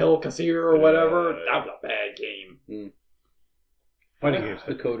Tel Qasir or whatever. Yeah. That was a bad game. Fighting games.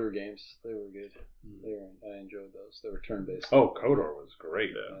 The Coder games. They were good. I enjoyed those. They were turn-based. Oh, Kodor was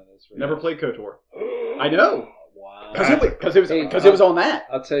great. That's really Never played KOTOR. I know. Wow. Because it was on that.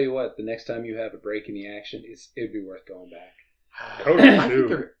 I'll tell you what. The next time you have a break in the action, it'd be worth going back. KOTOR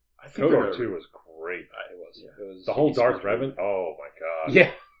 2. KOTOR 2 was great. It was. It was the whole Darth Revan. Oh my god.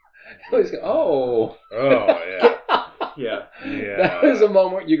 Yeah. It was, oh yeah. Yeah. That was a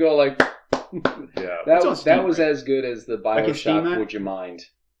moment you go like. Yeah. That was as good as the BioShock Would You Mind?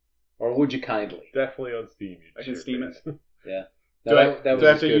 Or Would You Kindly? Definitely on Steam. I can Steam it. Yeah. Can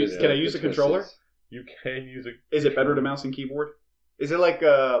I use a controller? You can use a... Is it better to mouse and keyboard? Is it like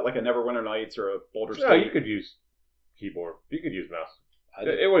a Neverwinter Nights or a Baldur's Gate? No, you could use keyboard. You could use mouse.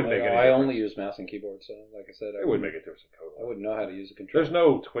 It wouldn't make any difference. I only use mouse and keyboard, so like I said... It wouldn't make a difference in KOTOR. I wouldn't know how to use a controller. There's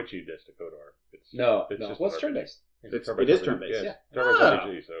no twitchiness to KOTOR. It's What's turn-based? It is turn-based. Yeah. Turn-based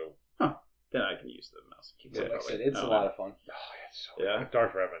RPG, so... Huh. Then I can use the mouse and keyboard. Like I said, it's a lot of fun. Oh, it's so good.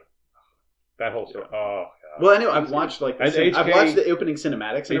 Darth Revan. That whole story. Oh, God. Well, I know. I've watched the opening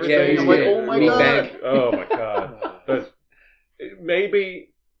cinematics and everything. I'm like, oh my god. Oh my god. That's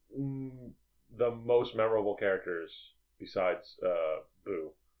maybe the most memorable characters besides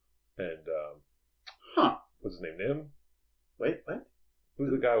Boo and what's his name? Nim? Wait, what?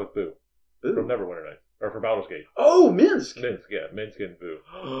 Who's the guy with Boo? Boo from Neverwinter Nights or from Baldur's Gate? Oh, Minsk. Minsk and Boo.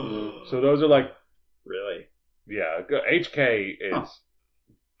 So those are like really. Yeah, HK is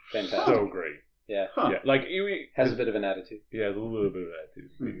fantastic. So great. Yeah. Huh. Yeah, like Has a bit of an attitude. Yeah, a little bit of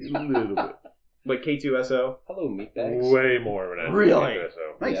attitude. A little bit. Like K2SO? Hello, meatbags. Way more of an attitude. Really?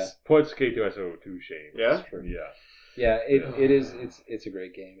 K2SO. Nice. Yeah. Puts K2SO to shame. Yeah? That's true. Yeah. Yeah, it is. It's a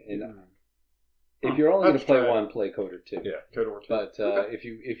great game. And if you're only going to play one, play Coder 2. Yeah. Coder 2. But if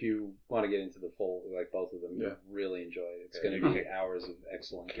you want to get into the full, like both of them, you really enjoy it. It's going to be hours of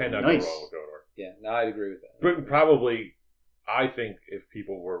excellent. Cannot Nice. go wrong with Godor. Yeah, no, I'd agree with that. But probably, I think if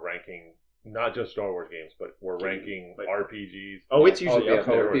people were ranking not just Star Wars games, but were ranking RPGs. Oh, it's usually yeah, up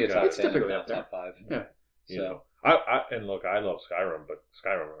there. it'd be a top It's 10, typically not up there. top 5. Yeah. You know, I look, I love Skyrim, but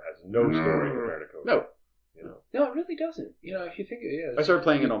Skyrim has no story compared to Coder. No. You know. No, it really doesn't. You know, if you think, I started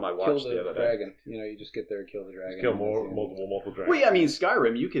playing it on my watch kill the other day. dragon. You know, you just get there, kill the dragon. Kill multiple dragons. Well, yeah, I mean,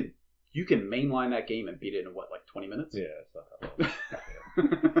 Skyrim, you can mainline that game and beat it in, what, like 20 minutes? Yeah, it's not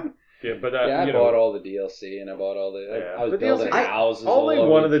that long. Yeah, but I bought all the DLC and I bought all the. Yeah. I was The building DLC houses. only all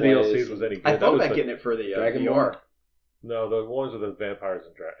one over of the place. DLCs was any good. I That thought was about the- getting it for the Dragonborn? VR. No, the ones with the vampires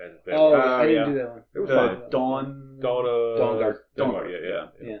and Oh, vampires. I didn't yeah. do that one. It was The fine. Dawnguard.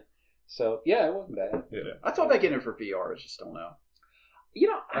 Dawnguard, yeah. So yeah, it wasn't bad. Yeah. I thought about getting it for VR. I just don't know. You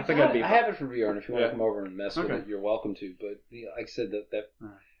know, I think I'd be I have it for VR, and if you want Yeah. to come over and mess with Okay. it, you're welcome to. But you know, like I said, that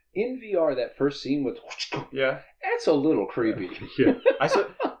Alright. in VR, that first scene with Yeah. that's a little creepy. Yeah. I saw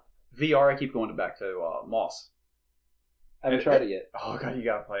VR. I keep going back to Moss. I haven't tried it yet. Oh god, you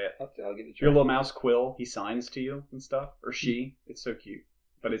gotta play it. I'll give it a try. Your little mouse Quill, he signs to you and stuff, or she. It's so cute.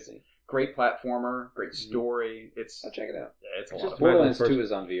 But it's great platformer, great story. It's I'll check it out. yeah, it's a Just lot of fun. Borderlands first- 2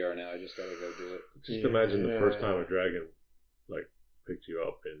 is on VR now. I just gotta go do it. Just imagine the first time a dragon like picked you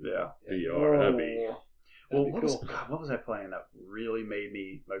up in Yeah. VR. That'd be Well, be what cool. was I playing that really made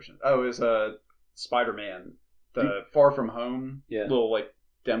me emotional? Oh, it was Spider-Man, the Far From Home little like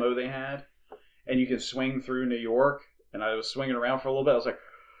demo they had, and you can swing through New York. And I was swinging around for a little bit. I was like,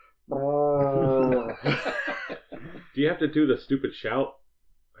 Do you have to do the stupid shout?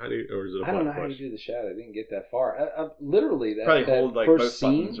 How do you, or is it a I don't know button how you push? do the shot. I didn't get that far. I literally that probably that hold like first both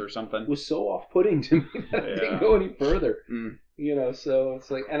scene buttons or something. was so off-putting to me that I Yeah. didn't go any further. Mm. You know, so it's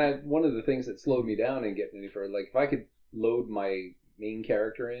like, and one of the things that slowed me down in getting any further, like if I could load my main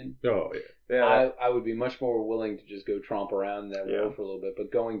character in, Oh, yeah. Yeah, I would be much more willing to just go tromp around that world for a little bit.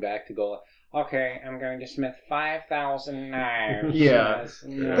 But going back to go, okay, I'm going to smith 5,000 knives. Yeah. Yes.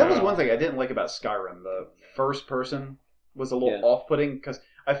 that was one thing I didn't like about Skyrim. The first person was a little off-putting because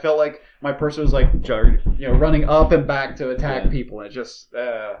I felt like my person was like, running up and back to attack people, and it just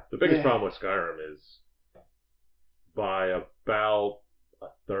The biggest problem with Skyrim is by about a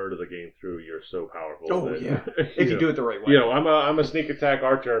third of the game through, you're so powerful. Oh, that, yeah. if you do it the right way. You know, I'm a sneak attack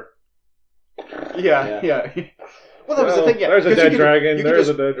archer. Yeah. Well, that was the thing. Yeah, there's a 'cause dead you could- dragon. you could There's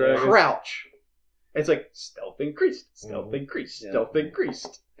a just dead dragon. Crouch. It's like stealth increased, stealth increased, stealth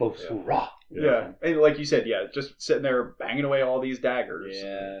increased. Folks, hurrah. Yeah, and like you said, just sitting there banging away all these daggers.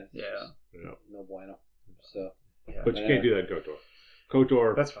 Yeah. Yeah. No bueno. So, But you can't do that in KOTOR.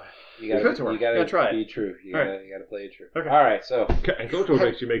 KOTOR. That's fine. you gotta try be it. true. You All gotta play it true. Okay. All right, so And KOTOR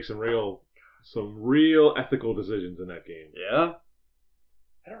makes you make some real ethical decisions in that game. Yeah.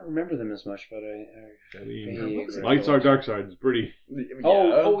 I don't remember them as much, but I mean, vaguely light side, recall. dark side is pretty.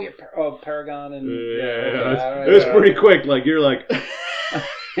 Paragon and It's pretty quick. Like you're like,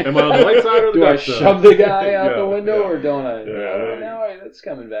 am I on the light side or the do I dark side? shove the guy out the Yeah, window yeah. or don't I? Yeah. Now that's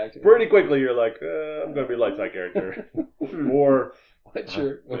coming back to me. Pretty quickly, you're like, I'm gonna be a light side character, or What's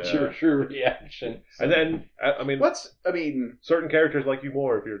your true reaction? and then I mean, certain characters like you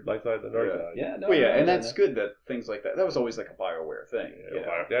more if you're light side than dark side. Yeah, no. Well, yeah, no, and no, that's good that things like that. That was always like a BioWare thing.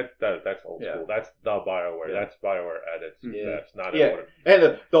 That's old school. That's the BioWare. Yeah. That's BioWare at its best. Not Yeah. everyone.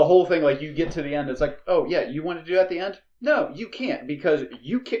 And the whole thing, like you get to the end, it's like, oh yeah, you want to do that at the end? No, you can't because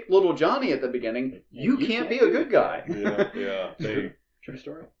you kicked little Johnny at the beginning. You can't be a good guy. Yeah. True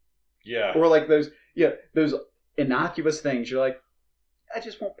story. Yeah. Or like those innocuous things. You're like, I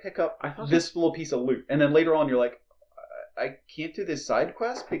just won't pick up this little piece of loot. And then later on, you're like, I can't do this side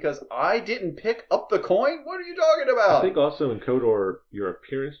quest because I didn't pick up the coin? What are you talking about? I think also in KOTOR, your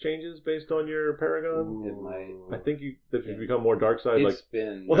appearance changes based on your Paragon. It might. I think you become more dark side. It's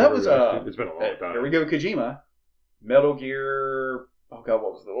been. Well, that was it's been a long time. Here we go, Kojima. Metal Gear. Oh god,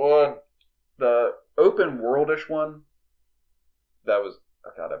 what was the one? The open worldish one. That was. Oh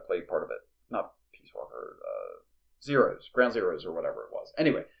god, I played part of it. Not Peace Walker. Ground Zeroes or whatever it was.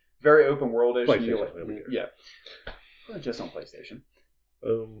 Anyway, very open worldish. Yeah. Well, just on PlayStation.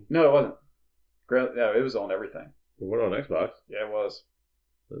 No, it wasn't. No, it was on everything. What on Xbox? Yeah, it was.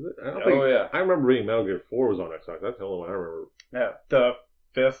 Was it? I remember reading Metal Gear 4 was on Xbox. That's the only one I remember. Yeah, the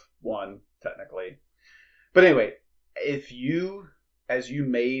fifth one technically. But anyway, as you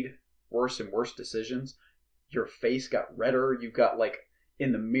made worse and worse decisions. Your face got redder. You got like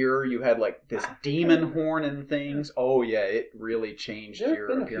in the mirror, you had like this demon horn and things. Oh yeah, it really changed There your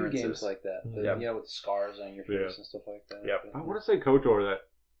have been appearances. a few games like that. Yeah. You know, with scars on your face and stuff like that. Yep. I want to say KOTOR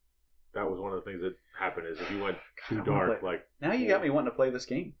that was one of the things that happened is if you went too dark, like now you got me wanting to play this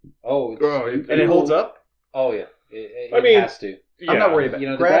game. Oh, And it holds up. Oh yeah, it I mean, has to. I'm not worried about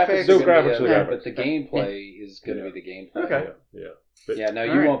graphics. No graphics, But the gameplay is going to be the gameplay. Okay. Yeah. But, you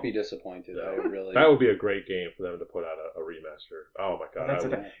right. won't be disappointed. No. I really. That would be a great game for them to put out a remaster. Oh my god! That's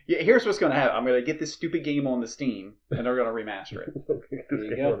okay. Yeah, here's what's going to happen. I'm going to get this stupid game on the Steam, and they're going to remaster it. There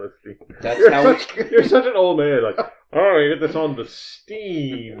you go. On the Steam. That's you're, how you're such an old man. Like, oh, you get this on the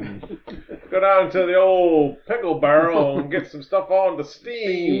Steam. Go down to the old pickle barrel and get some stuff on the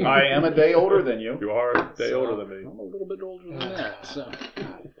Steam. I am a day older than you. You are a day older than me. I'm a little bit older than that. So.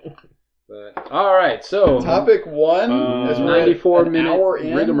 But, all right, so Topic 1 is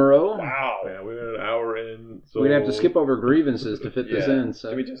 94-minute rigmarole. Wow, man, we're an hour in. So We're gonna have to skip over grievances to fit this in.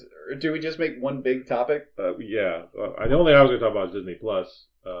 So do we just make one big topic? Yeah, the only thing I was going to talk about is Disney Plus,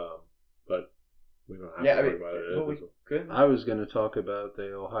 but we don't have to talk about it. Good. I was going to talk about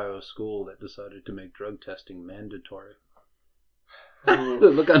the Ohio school that decided to make drug testing mandatory.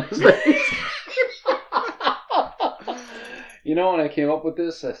 Look on his face. You know, when I came up with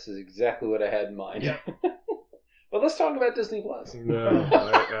this is exactly what I had in mind. Yeah. But let's talk about Disney Plus. No,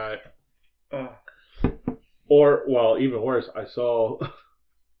 or well, even worse, I saw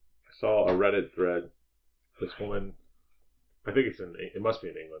a Reddit thread. This woman, I think it must be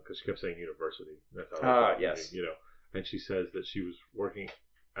in England because she kept saying university. That's how yes. You know, and she says that she was working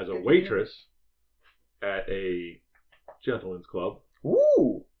as a waitress at a gentleman's club.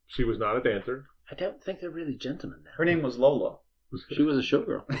 Ooh. She was not a dancer. I don't think they're really gentlemen now. Her name was Lola. She was a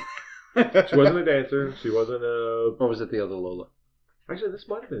showgirl. She wasn't a dancer. She wasn't a... Or was it the other Lola? Actually, this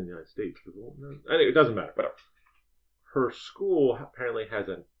might have been in the United States. Anyway, it doesn't matter. But her school apparently has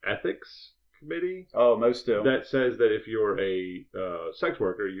an ethics committee. Oh, most do. That says that if you're a sex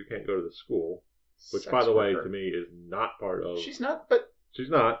worker, you can't go to the school. Which, by the way, to me is not part of... She's not, but... She's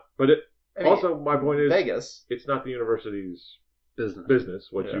not. But also, my point is... Vegas. It's not the university's business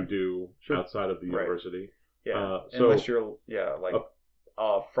what you do outside of the university. Yeah, unless you're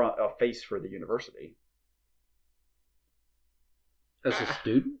a face for the university. As a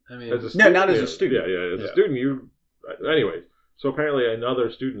student? I mean, not as a student. Yeah, as a student, you. Anyways, so apparently another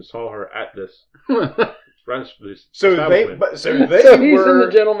student saw her at this. So they he's were in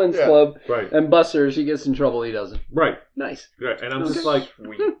the gentleman's club, right? And Buster, she gets in trouble. He doesn't. Right. Nice. Right, and I'm just like,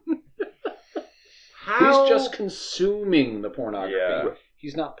 sweet. He's just consuming the pornography. Yeah.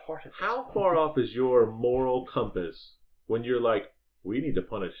 He's not part of it. How far off is your moral compass when you're like, we need to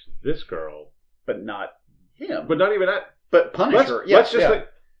punish this girl, but not him. But not even that. But punish her. Let's just like,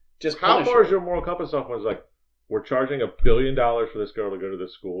 just how far is your moral compass off when it's like, we're charging $1 billion for this girl to go to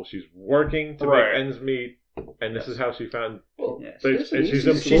this school. She's working to make ends meet, and this is how she found. Well,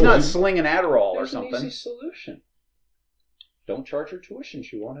 she's not slinging Adderall or something. An easy solution. Don't charge her tuition.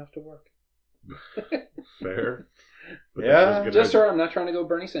 She won't have to work. Fair. But just her. I'm not trying to go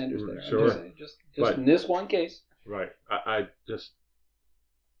Bernie Sanders there. Sure. Just in this one case. Right. I just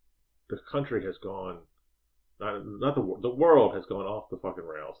the country has gone. Not the world has gone off the fucking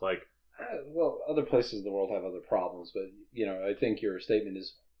rails. Like, well, other places in the world have other problems, but I think your statement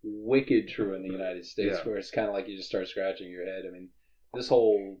is wicked true in the United States, where it's kind of like you just start scratching your head. I mean, this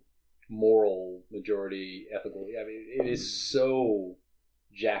whole moral majority ethical. I mean, it is so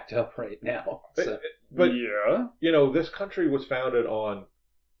jacked up right now. So. But this country was founded on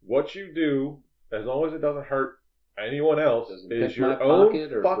what you do, as long as it doesn't hurt anyone else, is your own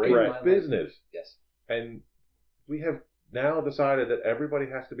fucking business. Yes. And we have now decided that everybody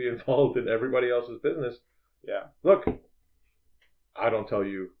has to be involved in everybody else's business. Yeah. Look, I don't tell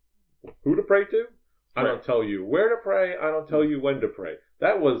you who to pray to. I don't tell you where to pray. I don't tell you when to pray.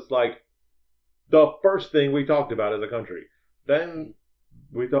 That was like the first thing we talked about as a country. Then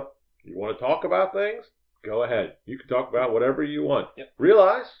we thought, you want to talk about things? Go ahead. You can talk about whatever you want. Yep.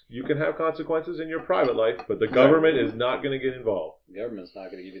 Realize you can have consequences in your private life, but the government is not going to get involved. The government's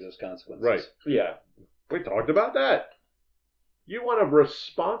not going to give you those consequences. Right. Yeah. We talked about that. You want to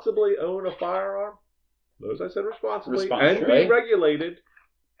responsibly own a firearm? Notice I said responsibly. And be regulated.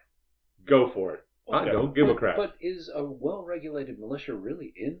 Go for it. I don't give a crap. But is a well-regulated militia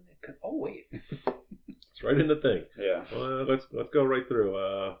really in? Oh, wait. It's right in the thing. Yeah. Well, let's go right through.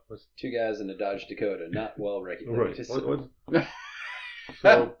 Two guys in a Dodge Dakota, not well-regulated. Right.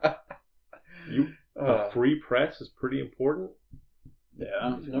 So, a free press is pretty important.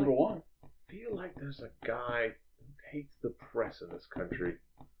 Yeah. Number one. I feel like there's a guy who hates the press in this country.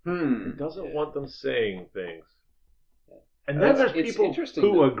 He doesn't want them saying things. Yeah. And then there's It's people interesting,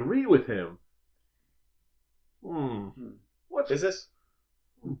 who though. agree with him. What is this?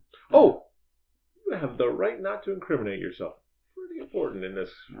 Oh, you have the right not to incriminate yourself. Pretty important in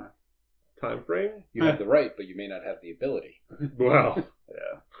this time frame. You have the right, but you may not have the ability. Well,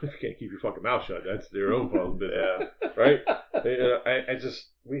 yeah. If you can't keep your fucking mouth shut, that's your own problem. Yeah. Right?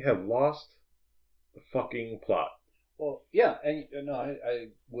 We have lost the fucking plot. Well, yeah, and no, I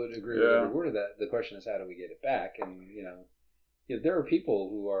would agree with every word of that. The question is, how do we get it back? And there are people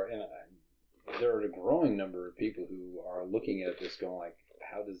who are, and there are a growing number of people who are looking at this, going like,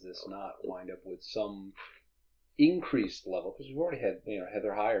 how does this not wind up with some increased level? Because we've already had,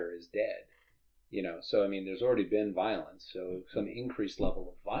 Heather Heyer is dead. So I mean, there's already been violence, so some increased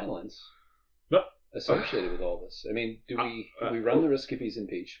level of violence associated with all this. I mean, do we run the risk if he's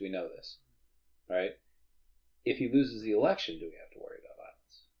impeached? We know this, right? If he loses the election, do we have to worry about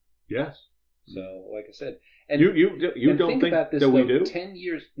violence? Yes. So, like I said, and you don't think about this, that we though, do? 10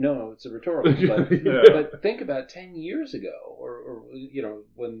 years. No, it's a rhetorical. But think about 10 years ago, or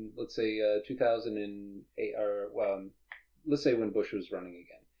when, let's say 2008, or let's say when Bush was running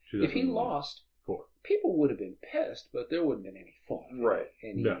again. If he lost, people would have been pissed, but there wouldn't have been any thought. Right.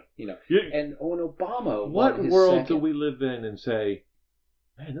 And when Obama, what world do we live in and say,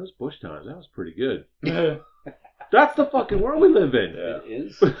 man, those Bush times, that was pretty good. That's the fucking world we live in. Yeah. It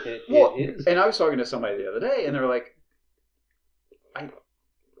is. It is. And I was talking to somebody the other day, and they're like,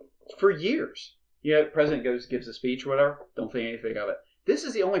 for years, the president gives a speech or whatever, don't think anything of it. This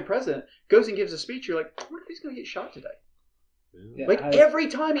is the only president goes and gives a speech, you're like, what if he's going to get shot today? Yeah, every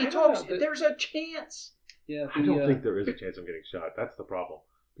time he talks, there's a chance. Yeah, I don't think there is a chance of getting shot. That's the problem.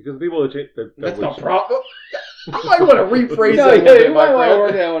 Because the people that's the problem. I might want to rephrase that. Yeah, you might want to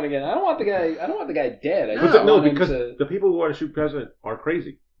work that one again. I don't want the guy dead. Because the people who want to shoot president are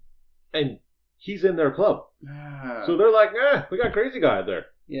crazy, and he's in their club. So they're like, we got a crazy guy out there.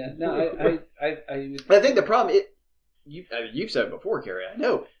 Yeah. No, I think the problem you've said it before, Kerry. I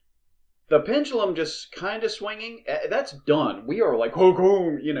know. The pendulum just kind of swinging. That's done. We are like,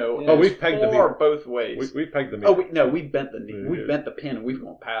 we've pegged the meter both ways. We pegged the meter. We bent the we bent the pin and we've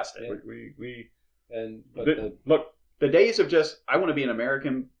gone past it. Look, the days of just I want to be an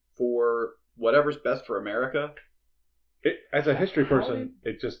American for whatever's best for America. As a history person,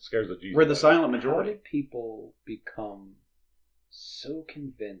 it just scares the Jesus. We're the silent majority. How did people become so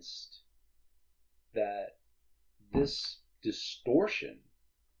convinced that this distortion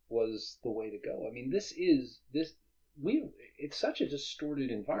was the way to go? I mean, it's such a distorted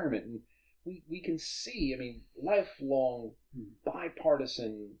environment, and we can see, I mean, lifelong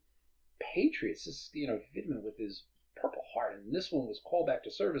bipartisan patriots, this, Vidman with his Purple Heart, and this one was called back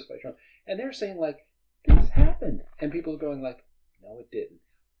to service by Trump, and they're saying like, this happened, and people are going like, no, it didn't.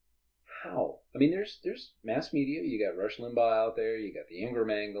 How? I mean, there's mass media, you got Rush Limbaugh out there, you got the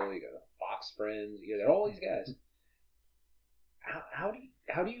Ingram angle, you got Fox Friends, you got all these guys. How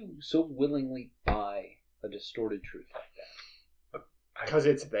do you so willingly buy a distorted truth like that? Because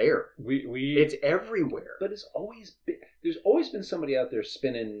it's there. It's everywhere. But there's always been somebody out there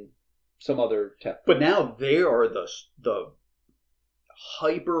spinning some other tech. But now they are the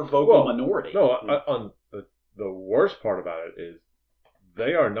hyper vocal minority. No, on the worst part about it is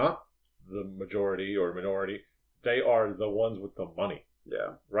they are not the majority or minority. They are the ones with the money.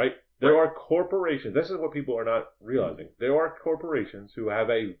 Yeah. Right? There are corporations. This is what people are not realizing. There are corporations who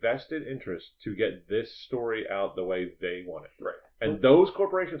have a vested interest to get this story out the way they want it. Right. And those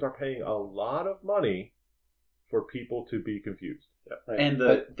corporations are paying a lot of money for people to be confused. Yeah. Right. And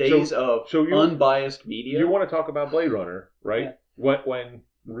the days of unbiased media. You want to talk about Blade Runner, right? Yeah. When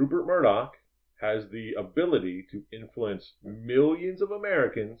Rupert Murdoch has the ability to influence millions of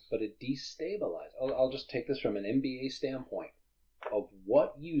Americans. But it destabilizes. I'll just take this from an MBA standpoint. Of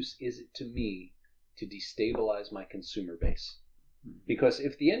what use is it to me to destabilize my consumer base? Because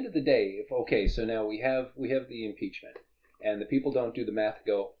if at the end of the day, so now we have the impeachment, and the people don't do the math and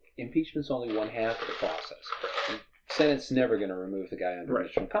go, impeachment's only one half of the process. The Senate's never going to remove the guy under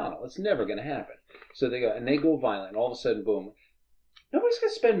Mitch McConnell. It's never going to happen. So they go violent, and all of a sudden, boom, nobody's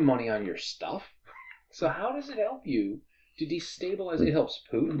going to spend money on your stuff. So how does it help you to destabilize? It helps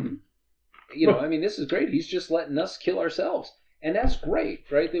Putin. I mean, this is great. He's just letting us kill ourselves. And that's great,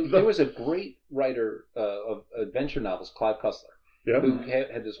 right? There was a great writer of adventure novels, Clive Cussler, who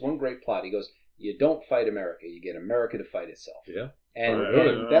had this one great plot. He goes, you don't fight America, you get America to fight itself. Yeah. And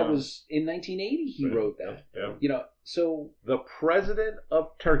that was in 1980 he wrote that. Yeah. So... The president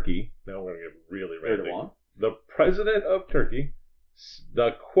of Turkey, now we're going to get really random. The president of Turkey,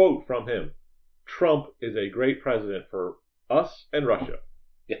 the quote from him, Trump is a great president for us and Russia.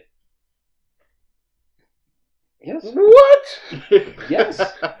 Yeah. Yes. What? Yes.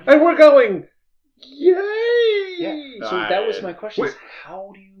 And we're going, yay! Yeah. So that was my question: is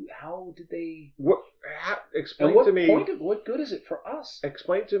how did they? Explain what to me. What good is it for us?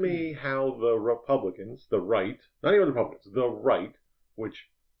 Explain to me how the Republicans, the right, not even the Republicans, the right, which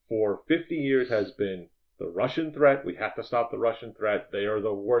for 50 years has been the Russian threat. We have to stop the Russian threat. They are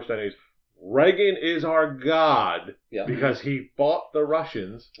the worst enemies. Reagan is our god because he fought the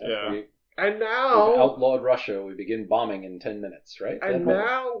Russians. Yeah. And now... We've outlawed Russia. We begin bombing in 10 minutes, right? And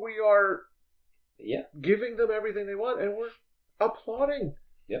now we are giving them everything they want, and we're applauding.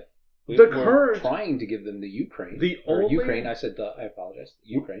 Yep. We're Kurds trying to give them the Ukraine. Ukraine, I said I apologize.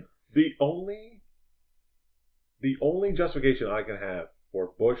 Ukraine. The only justification I can have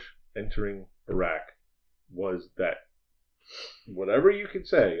for Bush entering Iraq was that whatever you can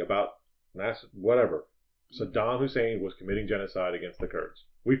say about whatever, Saddam Hussein was committing genocide against the Kurds.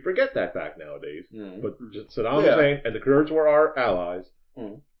 We forget that fact nowadays. Mm. But Saddam Hussein and the Kurds were our allies.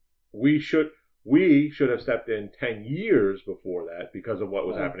 Mm. We should have stepped in 10 years before that because of what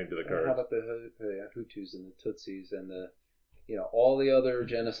was happening to the Kurds. How about the Hutus and the Tutsis and the all the other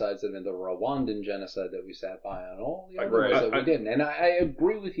genocides that have been the Rwandan genocide that we sat by on, all the other ones that we didn't. And I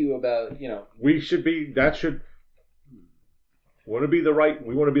agree with you about we should be we want to be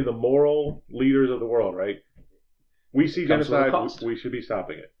the moral leaders of the world, right? We see genocide, we should be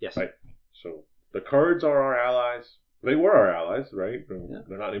stopping it. Yes. Right? So the Kurds are our allies. They were our allies, right? Yeah.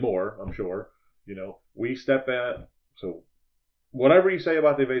 They're not anymore, I'm sure. We step in. So whatever you say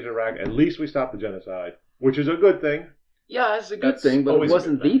about the invasion of Iraq, at least we stopped the genocide, which is a good thing. Yeah, it's a good thing, but it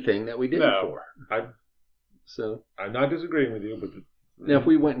wasn't the thing that we did it for. I'm not disagreeing with you, but now if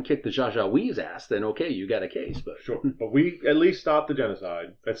we went and kicked the Janjaweed's ass, then okay, you got a case. But sure, but we at least stopped the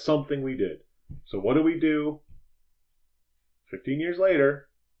genocide. That's something we did. So what do we do? 15 years later.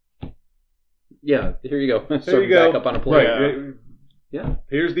 Yeah, here you go. There you go. Back up on a plane. Right. Yeah.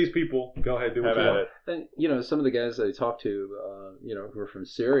 Here's these people. Go ahead, do what you want. And, some of the guys that I talked to, who are from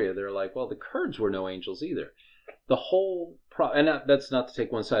Syria, they're like, well, the Kurds were no angels either. The whole and that's not to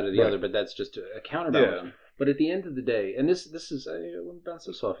take one side or the other, but that's just a counterbalance. Yeah. But at the end of the day, and this is I want to bounce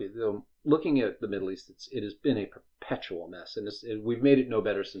this off you. Looking at the Middle East, it has been a perpetual mess, and we've made it no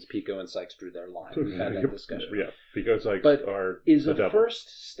better since Pico and Sykes drew their line. We've had that discussion. Yeah, Pico and Sykes are is the a devil.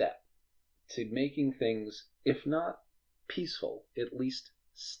 First step to making things, if not peaceful, at least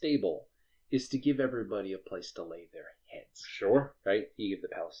stable, is to give everybody a place to lay their heads. Sure. Right? You give the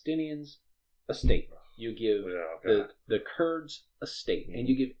Palestinians a state. You give the Kurds a state. And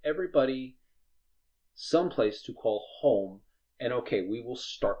you give everybody some place to call home. And okay, we will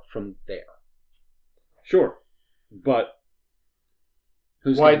start from there. Sure. But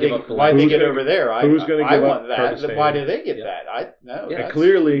why they get over there? Who's going to give up that? Kurdistan? Why do they get that? And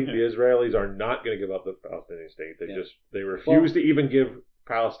clearly, the Israelis are not going to give up the Palestinian state. They refuse to even give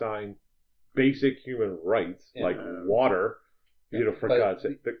Palestine basic human rights like water. For God's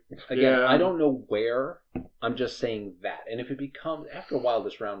sake. Again, I don't know where. I'm just saying that. And if it becomes after a while,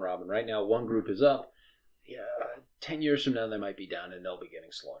 this round robin. Right now, one group is up. 10 years from now, they might be down and they'll be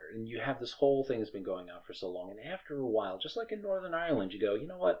getting slaughtered. And you have this whole thing that's been going on for so long. And after a while, just like in Northern Ireland, you go, you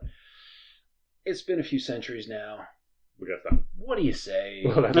know what? It's been a few centuries now. We got to stop. What do you say?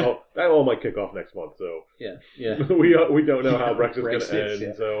 Well, that all might kick off next month. So yeah. we don't know how Brexit's going to end.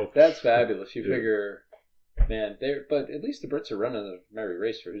 Yeah. So that's fabulous. You figure, man, but at least the Brits are running a merry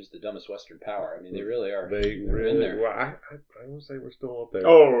race for who's the dumbest Western power. I mean, they really are. They're in there. Well, I would say we're still up there.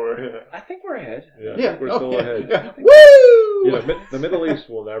 Oh, yeah. I think we're ahead. Yeah, we're still ahead. Yeah. Woo! The Middle East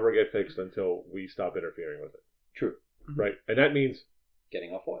will never get fixed until we stop interfering with it. True. Right, and that means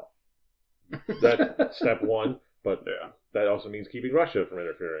getting off oil. That's step one. But that also means keeping Russia from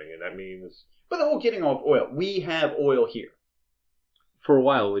interfering, and that means. But the whole getting off oil, we have oil here. For a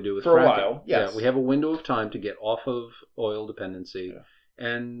while, we do with fracking. For a while, yes. Yeah, we have a window of time to get off of oil dependency. Yeah.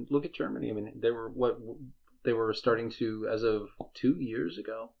 And look at Germany. I mean, they were starting to, as of 2 years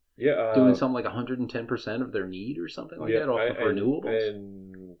ago, doing something like 110% of their need or something like that off of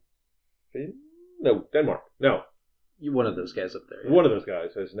renewables. Denmark. No. One of those guys up there. Yeah. One of those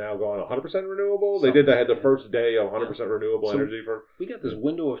guys has now gone 100% renewable. They did that. Had the first day of 100% renewable energy for. We got this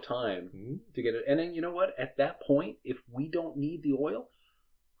window of time to get it, and then you know what? At that point, if we don't need the oil,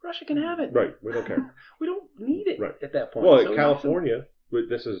 Russia can have it. Right. We don't care. We don't need it at that point. Well, California.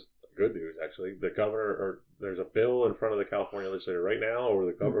 This is good news actually. The governor, there's a bill in front of the California legislature right now, or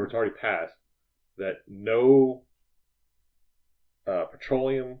the governor, it's already passed, that no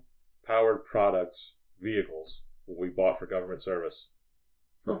petroleum-powered vehicles will be bought for government service.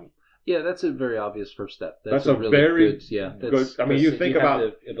 Yeah, that's a very obvious first step. That's a really very good. Yeah, good. I mean, you think about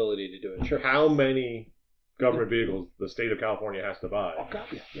the ability to do it. Sure. How many government vehicles the state of California has to buy. Oh, God,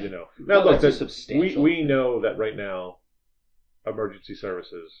 yeah. You know. Now, Now, look, that's substantial. we know that right now, emergency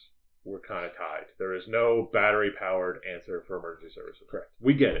services, we're kind of tied. There is no battery-powered answer for emergency services. Correct.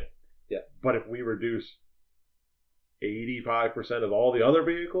 We get it. Yeah. But if we reduce 85% of all the other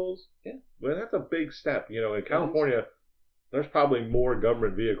vehicles, well, that's a big step. You know, in California, there's probably more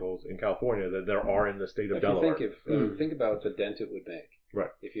government vehicles in California than there are in the state of Delaware. Think about the dent it would make. Right.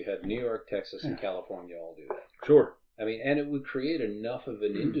 If you had New York, Texas, and California all do that. Sure. I mean, and it would create enough of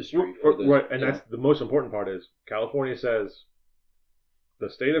an industry for those. Right, and that's the most important part is California says the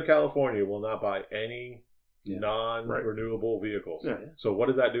state of California will not buy any non-renewable vehicles. Yeah. So what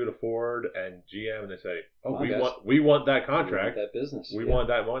does that do to Ford and GM? And they say, "Oh, we want that contract, that business, we want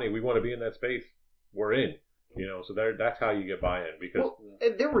that money, we want to be in that space. We're in." You know, so that's how you get buy-in because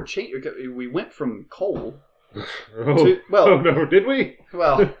there were changes. We went from coal. Oh no, did we?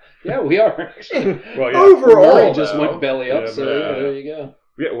 Well, yeah, we are. Well, yeah. Overall, we just went belly up. So there you go.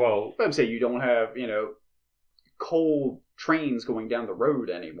 Yeah, well, I'm saying you don't have coal trains going down the road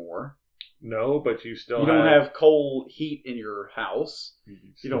anymore. No, but you don't have coal heat in your house.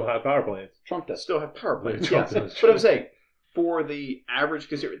 You don't have power plants. Trump does. Still have power plants. Trump Yes, does. but I'm saying for the average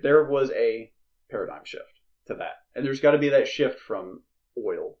consumer, there was a paradigm shift to that, and there's got to be that shift from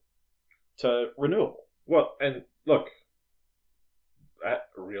oil to renewable. Well, and look,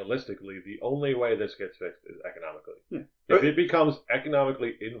 realistically, the only way this gets fixed is economically. Yeah. If it becomes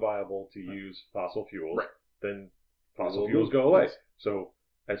economically inviable to use fossil fuels, then fossil fuels go away. Yes. So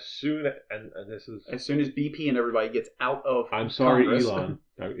as soon as soon as BP and everybody gets out of I'm sorry, Congress, Elon.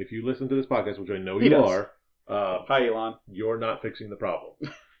 Now, if you listen to this podcast, which I know He you does. are, hi Elon. You're not fixing the problem.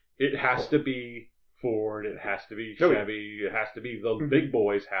 It has to be Ford, it has to be Oh, Chevy, it has to be the big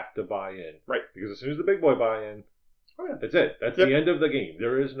boys have to buy in. Right. Because as soon as the big boy buy in, that's it. That's Yep. the end of the game.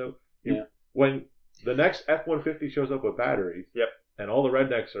 There is no... When the next F-150 shows up with batteries, and all the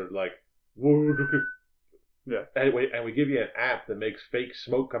rednecks are like, whoa, look at... And we give you an app that makes fake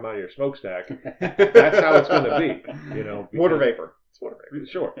smoke come out of your smokestack, that's how it's going to be. You know, Water vapor. It's water vapor.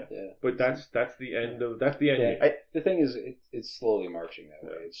 Sure. Yeah. But that's the end of... That's the end game. The thing is, it's slowly marching that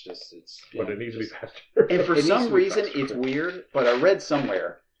way. It's just... But it needs to be faster. And for some reason, it's weird, but I read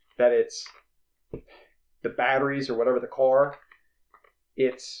somewhere that it's the batteries or whatever the car,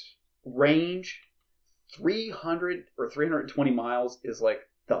 its range, 300 or 320 miles is like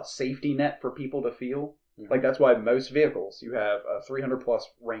the safety net for people to feel. Mm-hmm. Like that's why most vehicles, you have a 300 plus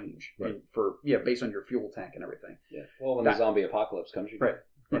range based on your fuel tank and everything. Yeah. Well, when the zombie apocalypse comes, you right.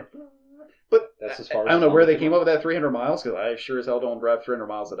 But that's as far I don't know where they came up with that 300 miles because I sure as hell don't drive 300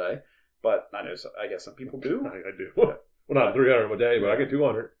 miles a day. But I guess some people do. I do. Well, not 300 a day, but I get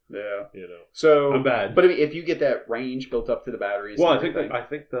 200. Yeah. You know. So I'm bad. But I mean, if you get that range built up to the batteries, well, I think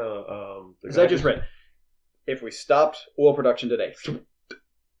the because I just read, if we stopped oil production today,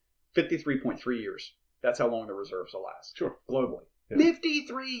 53.3 years. That's how long the reserves will last. Sure. Globally. Yeah.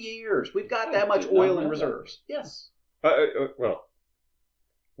 53 years. We've got that much oil in reserves. Yes. Well,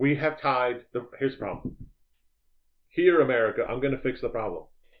 we have tied. Here's the problem. Here, America, I'm going to fix the problem.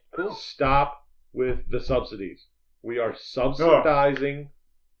 Cool. Stop with the subsidies. We are subsidizing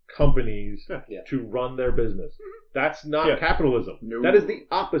companies to run their business. That's not capitalism. No. That is the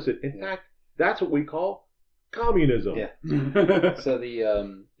opposite. In fact, that's what we call communism. Yeah. So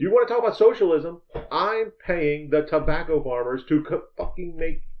you want to talk about socialism? I'm paying the tobacco farmers to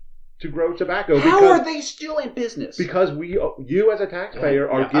grow tobacco. How are they still in business? Because you as a taxpayer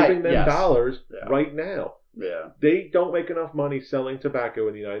are giving them dollars right now. Yeah. They don't make enough money selling tobacco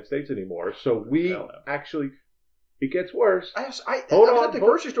in the United States anymore. So we actually, it gets worse. I was at the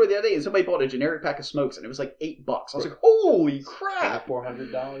grocery store the other day and somebody bought a generic pack of smokes and it was like $8. I was like, holy crap!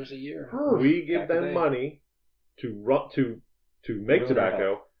 $400 a year. We give them money to make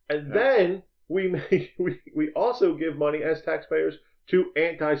tobacco, and then we also give money as taxpayers to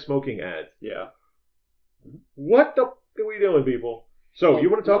anti-smoking ads. Yeah. What the f*** are we doing, people? So you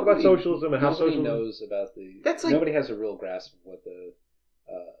want to talk about socialism and how socialism knows about nobody has a real grasp of what the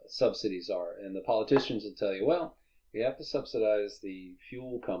subsidies are, and the politicians will tell you, well, we have to subsidize the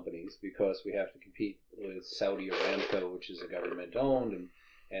fuel companies because we have to compete with Saudi Aramco, which is a government owned,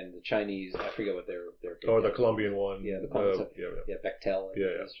 and the Chinese, I forget what their or the Colombian one. Yeah, the Colombian Bechtel,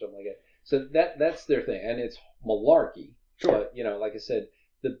 and something like that. So that's their thing, and it's malarkey. Sure. But, like I said,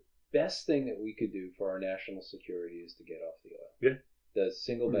 the best thing that we could do for our national security is to get off the oil. Yeah. The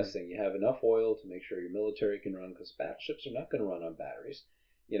single best thing. You have enough oil to make sure your military can run, because battleships are not going to run on batteries.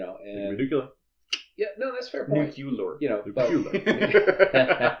 And nuclear. Yeah, no, that's a fair point. Nuclear.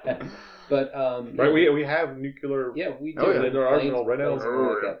 But Right, we have nuclear. Yeah, we do. Oh, yeah. In our arsenal right now.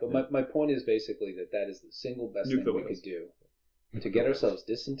 Like that. But my point is basically that is the single best thing we could do to get ourselves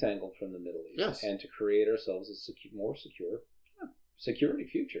disentangled from the Middle East and to create ourselves a more secure security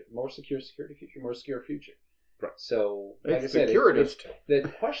future, more secure future. Right. So, It's like I said, securitist. the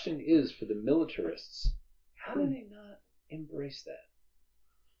question is for the militarists, how do they not embrace that?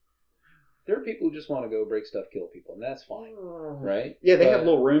 There are people who just want to go break stuff, kill people, and that's fine, right? Yeah, they have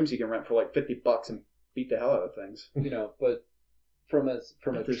little rooms you can rent for like $50 and beat the hell out of things. But from a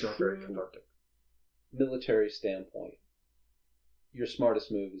These are very true cathartic. military standpoint, your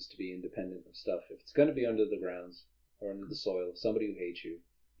smartest move is to be independent of stuff. If it's going to be under the grounds or under the soil of somebody who hates you,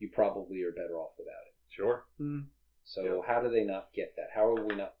 you probably are better off without it. Sure. So how do they not get that? How are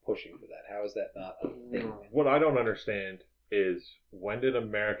we not pushing for that? How is that not a thing? What I don't understand is, when did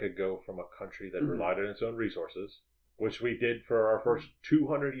America go from a country that relied on its own resources, which we did for our first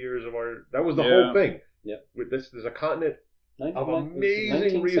 200 years of our... That was the whole thing. Yep. There's a continent of 1970s.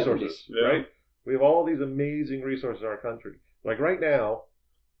 amazing resources, right? We have all these amazing resources in our country. Like right now,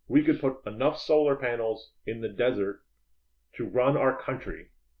 we could put enough solar panels in the desert to run our country,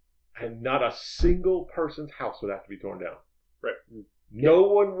 and not a single person's house would have to be torn down. Right. No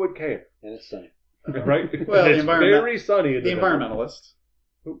one would care. And it's sunny. Right? Well, it's very sunny in the desert. environmentalists.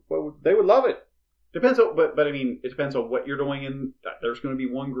 Well, they would love it. Depends on, but I mean, it depends on what you're doing. And there's going to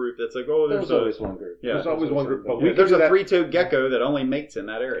be one group that's like, oh, There's always one group. Yeah, there's always one group. But there's a three-toed gecko that only mates in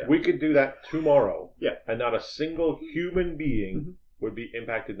that area. We could do that tomorrow. Yeah. And not a single human being would be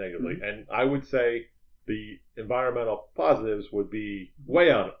impacted negatively. And I would say the environmental positives would be way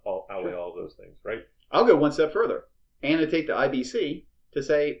outweigh all those things, right? I'll go one step further. Annotate the IBC to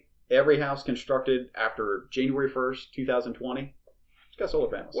say every house constructed after January 1st, 2020, it's got solar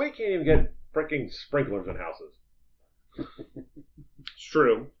panels. We can't even get freaking sprinklers in houses. It's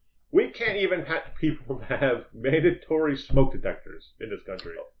true. We can't even have people have mandatory smoke detectors in this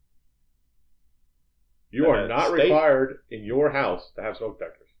country. You are not required in your house to have smoke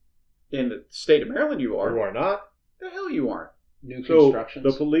detectors. In the state of Maryland, you are. You are not. The hell you aren't. New So constructions.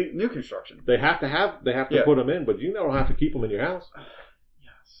 the police, New construction. they have to put them in, but you don't have to keep them in your house.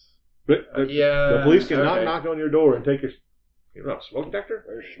 Yes. But the police cannot knock on your door and take your... You don't have a smoke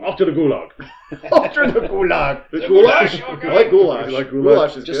detector? Off to the gulag. Off to the gulag. The goulash. I like goulash. You like goulash?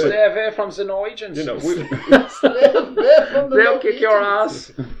 Goulash is Just good. stay away from the Norwegians. You know, They'll kick your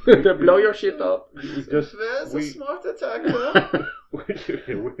ass. They'll blow your shit up. There's a smoke detector.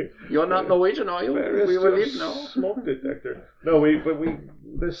 You're not Norwegian, are you? There is We will a leave now. smoke detector. No,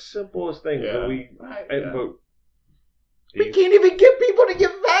 the simplest things that we... We can't even get people to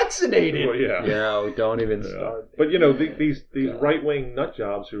get vaccinated. Well, yeah. Yeah, we don't even start. But these right-wing nut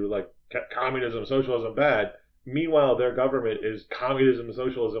jobs who are like communism, socialism bad. Meanwhile, their government is communism and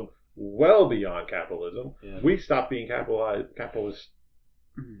socialism well beyond capitalism. Yeah. We stopped being capitalist.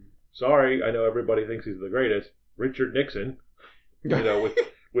 Sorry, I know everybody thinks he's the greatest. Richard Nixon,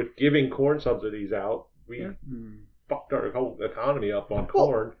 with giving corn subsidies out, we fucked our whole economy up on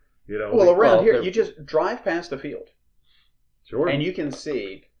corn. Well, around here, you just drive past a field. Sure. And you can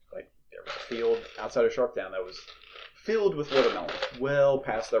see, like, there was a field outside of Sharktown that was filled with watermelons, well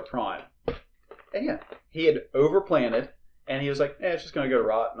past their prime. And yeah, he had overplanted, and he was like, it's just going to go to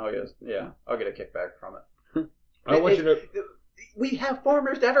rot, and I'll get a kickback from it. I want you to... We have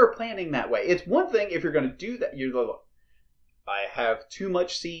farmers that are planting that way. It's one thing if you're going to do that. You're like, I have too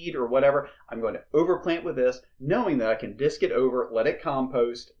much seed or whatever. I'm going to overplant with this, knowing that I can disc it over, let it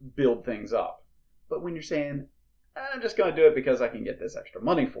compost, build things up. But when you're saying... I'm just going to do it because I can get this extra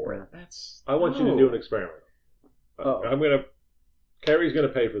money for it. I want you to do an experiment. Carrie's going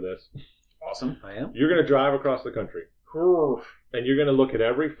to pay for this. Awesome. I am. You're going to drive across the country. And you're going to look at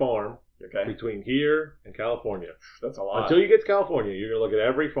every farm between here and California. That's a lot. Until you get to California, you're going to look at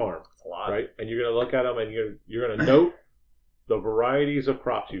every farm. That's a lot. Right? And you're going to look at them and you're going to note the varieties of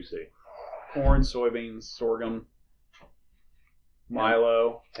crops you see. Corn, soybeans, sorghum,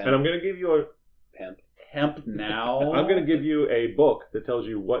 milo. And I'm going to give you hemp now. I'm going to give you a book that tells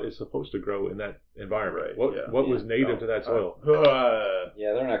you what is supposed to grow in that environment. Right. What was native to that soil.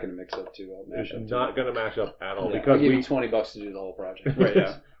 Yeah, they're not going to mix up too well. It's not going to mash up at all. Because I'll give you $20 to do the whole project. Right,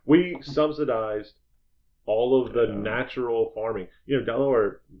 yeah. We subsidized all of the natural farming.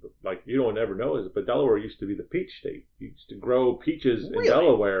 Delaware, like you don't ever know this, but Delaware used to be the peach state. You used to grow peaches in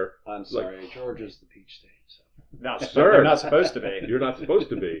Delaware. I'm sorry, Georgia's the peach state. So. No, sir, they're not supposed to be. You're not supposed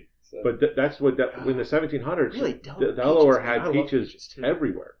to be. But that's what in the 1700s, really, Delaware had peaches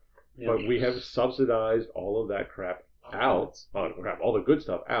everywhere. Yeah. But we have subsidized all of that crap out, all the good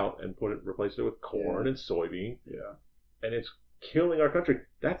stuff out, and replaced it with corn and soybean. Yeah, and it's killing our country.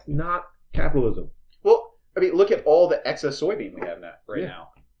 That's not Capitalism. Well, I mean, look at all the excess soybean we have now.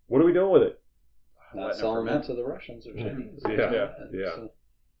 What are we doing with it? Not selling them to the Russians or Chinese. Yeah.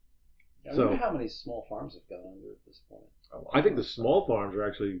 I wonder how many small farms have gone under at this point. I think the small farms are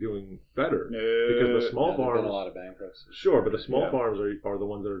actually doing better because the small farms. There's been a lot of bankruptcies. Sure, but the small farms are the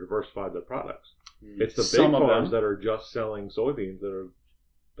ones that are diversified their products. It's the Some big of farms them. that are just selling soybeans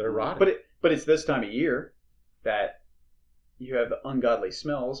they're rotting. But it's this time of year that you have the ungodly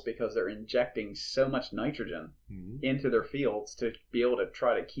smells because they're injecting so much nitrogen into their fields to be able to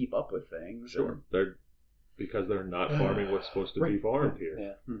try to keep up with things. Sure, because they're not farming what's supposed to be farmed here.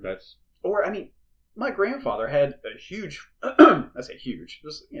 Yeah. That's my grandfather had a huge, I say huge,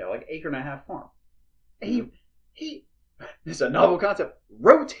 just like 1.5 acre farm. He it's a novel concept.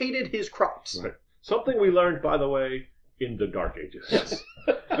 Rotated his crops. right. Something we learned, by the way, in the Dark Ages. Yes.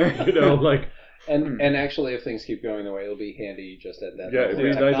 And actually, if things keep going the way, it'll be handy just at that. Yeah, it'd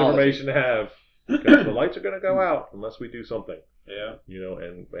be nice information to have. Because the lights are going to go out unless we do something. Yeah.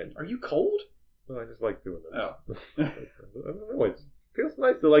 And are you cold? Well, I just like doing this. Oh. I don't know. It feels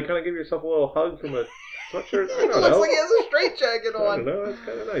nice to kind of give yourself a little hug from a sweatshirt. I don't know. Looks like he has a straitjacket on. I don't know. That's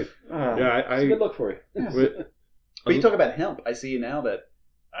kind of nice. It's a good look for you. But you talk about hemp. I see now that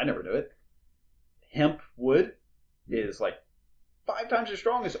I never knew it. Hemp wood is like 5 times as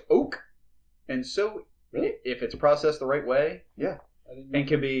strong as oak, and so if it's processed the right way, and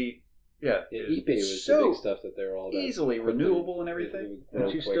can be Ipe was so the big stuff that they're all about. Easily renewable and everything.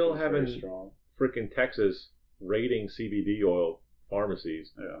 But you still haven't freaking Texas raiding CBD oil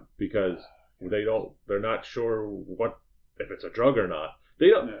pharmacies because they're not sure what if it's a drug or not. They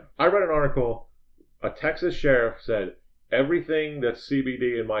don't. Yeah. I read an article. A Texas sheriff said everything that's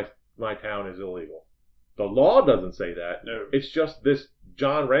CBD in my town is illegal. The law doesn't say that. No. It's just this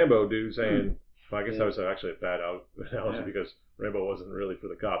John Rambo dude saying. Well, I guess that was actually a bad analogy because Rambo wasn't really for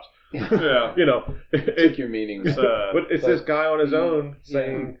the cops. Take your meanings. But it's this guy on his own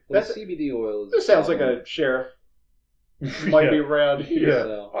saying that's CBD oil. This sounds like a sheriff might be around here. Yeah.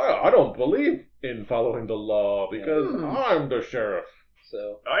 So. I don't believe in following the law because I'm the sheriff.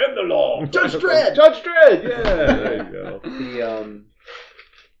 So I am the law. Judge Dredd. Judge Dredd. Yeah. There you go.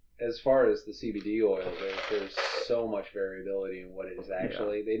 As far as the CBD oil, there's so much variability in what it is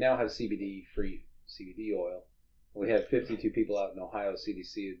actually. Yeah. They now have CBD-free CBD oil. We had 52 people out in Ohio.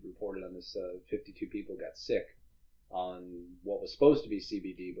 CDC had reported on this. 52 people got sick on what was supposed to be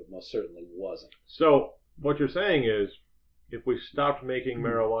CBD, but most certainly wasn't. So what you're saying is, if we stopped making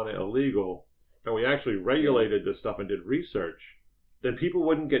marijuana illegal and we actually regulated this stuff and did research, then people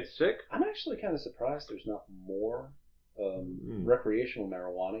wouldn't get sick? I'm actually kind of surprised there's not more recreational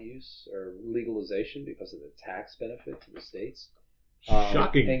marijuana use or legalization because of the tax benefit to the states.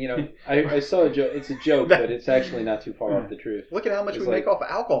 Shocking. And I saw a joke. It's a joke, but it's actually not too far off the truth. Look at how much we make off of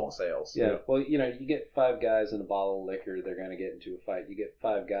alcohol sales. Yeah. Well, you get 5 guys in a bottle of liquor, they're going to get into a fight. You get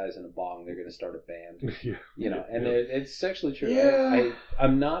 5 guys in a bong, they're going to start a band. And it's actually true. Yeah.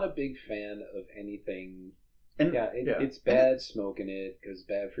 I'm not a big fan of anything. And it's bad smoking it because it's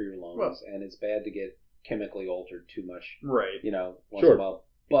bad for your lungs, and it's bad to get chemically altered too much. Right. Once in a while.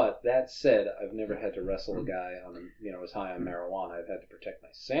 But that said, I've never had to wrestle a guy on, was high on marijuana. I've had to protect my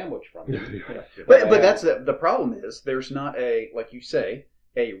sandwich from him. But that's the problem is there's not like you say,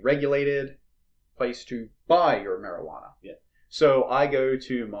 a regulated place to buy your marijuana. Yeah. So I go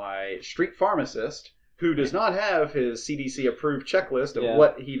to my street pharmacist who does not have his CDC approved checklist of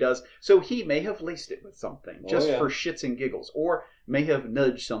what he does. So he may have laced it with something just for shits and giggles, or may have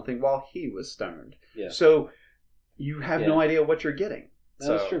nudged something while he was stoned. Yeah. So you have no idea what you're getting.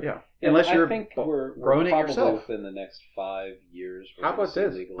 That's true. Yeah. Unless I you're think we're growing it yourself. Within the next 5 years. How about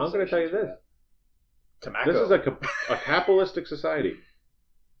this? I'm going to tell you this. Tobacco. This is a capitalistic society.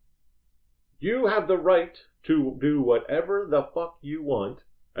 You have the right to do whatever the fuck you want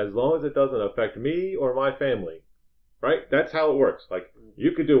as long as it doesn't affect me or my family. Right? That's how it works. Like,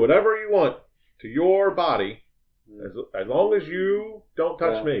 you can do whatever you want to your body as long as you don't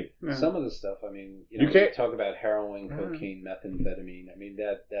touch me. Some of the stuff, you can't talk about heroin, cocaine, methamphetamine.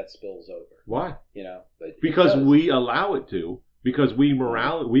 That spills over. Why? But because we allow it to. Because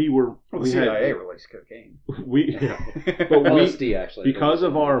the CIA released cocaine. But LSD actually. Because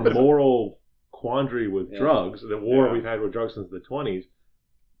of our moral quandary with drugs, the war we've had with drugs since the 20s,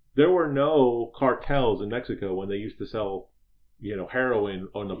 there were no cartels in Mexico when they used to sell, heroin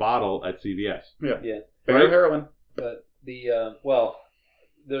on the bottle at CVS. Yeah. Right? Heroin. But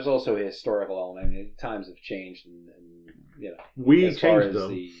there's also a historical element. Times have changed, and we changed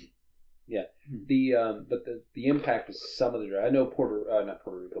them. Yeah. But the impact of some of the drugs. I know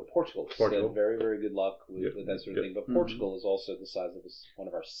Portugal has had very, very good luck with that sort of thing. But Portugal is also the size of one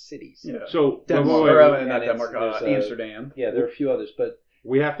of our cities. Yeah. So not Denmark, Amsterdam. Yeah, there are a few others, but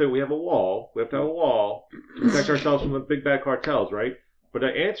we have a wall. We have to have a wall to protect ourselves from the big bad cartels, right? But the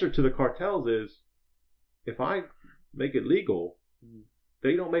answer to the cartels is, if I make it legal,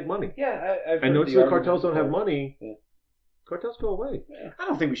 they don't make money. Yeah, I've and heard once the cartels don't have money, cartels go away. Yeah. I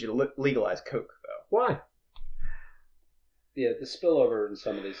don't think we should legalize coke, though. Why? Yeah, the spillover in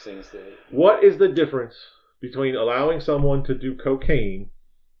some of these things. What is the difference between allowing someone to do cocaine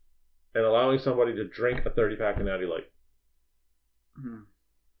and allowing somebody to drink a 30-pack of Natty Light?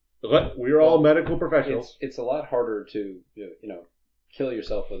 We're all medical professionals. It's a lot harder to kill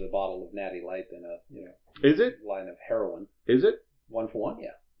yourself with a bottle of Natty Light than Is it? line of heroin. Is it? 1 for 1,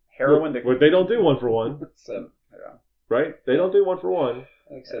 yeah. Heroin. But they don't do 1 for 1. So, right? They don't do 1 for 1.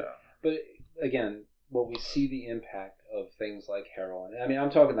 Like I said, but again, what we see the impact of things like heroin. I mean, I'm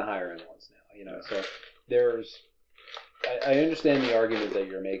talking the higher end ones now. So there's. I understand the argument that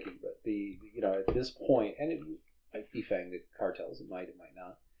you're making, but at this point, and it might defang the cartels. It might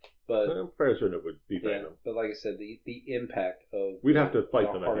not. But I'm fairly certain it would defang them. But like I said, the impact of we'd have to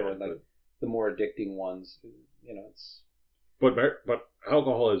fight them harder, again. like the more addicting ones, it's. But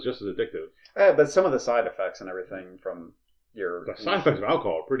alcohol is just as addictive. But some of the side effects and everything from the side effects of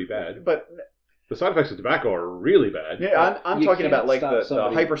alcohol are pretty bad. But the side effects of tobacco are really bad. Yeah, I'm talking about like the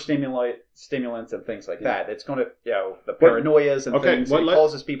hyperstimulants and things like that. It's going to the paranoias and things. It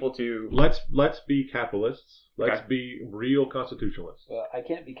causes people to. Let's be capitalists. Let's be real constitutionalists. Well, I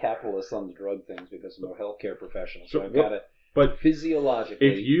can't be capitalist on the drug things because I'm a healthcare professional. So I've got to. But physiologically,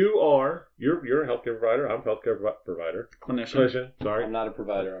 if you're a healthcare provider, I'm a healthcare provider. Clinician. Sorry. I'm not a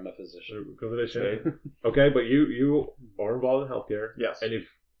provider. I'm a physician. Clinician. Okay, but you are involved in healthcare. Yes. And if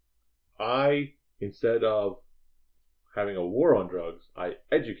I, instead of having a war on drugs, I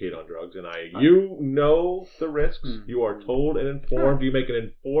educate on drugs, and you know the risks. You are told and informed. You make an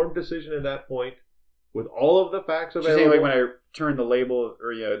informed decision at that point with all of the facts available. Like when I turn the label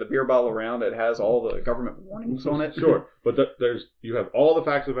or the beer bottle around, it has all the government warnings on it. Sure, but you have all the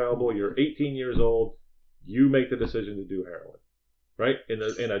facts available. You're 18 years old. You make the decision to do heroin, right?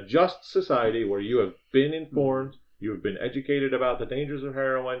 In a just society where you have been informed, you have been educated about the dangers of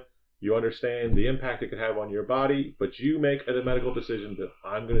heroin. You understand the impact it could have on your body, but you make a medical decision that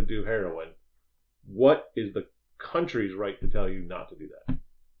I'm going to do heroin. What is the country's right to tell you not to do that?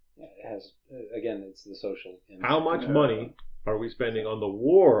 It has, again, it's the social impact. How much money are we spending on the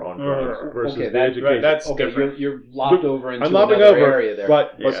war on drugs versus the education? Right, that's different. You're lopped over into another area there.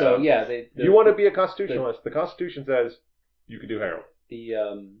 But so you want to be a constitutionalist. The Constitution says you can do heroin.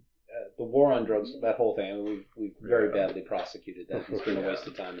 The war on drugs, that whole thing, I mean, we've very badly prosecuted that. It's been a waste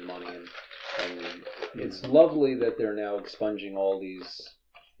of time and money, and it's lovely that they're now expunging all these,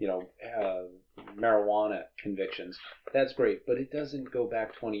 marijuana convictions. That's great, but it doesn't go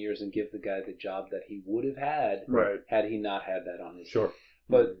back 20 years and give the guy the job that he would have had had he not had that on his Sure.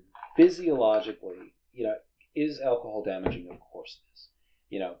 But physiologically, is alcohol damaging? Of course it is.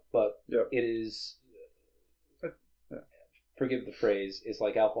 But it is. Forgive the phrase, is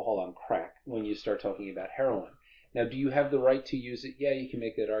like alcohol on crack when you start talking about heroin. Now, do you have the right to use it? Yeah, you can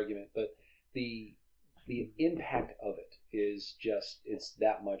make that argument, but the impact of it is just, it's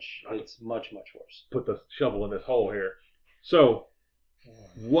much, much worse. Put the shovel in this hole here. So,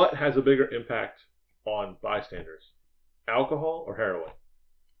 what has a bigger impact on bystanders? Alcohol or heroin?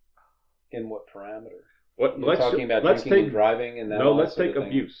 In what parameter? You're talking about drinking and driving and that? No, let's take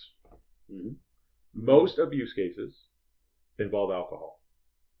abuse. Mm-hmm. Most abuse cases involve alcohol.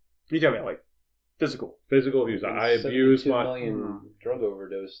 You talking about like physical abuse? I abuse my million drug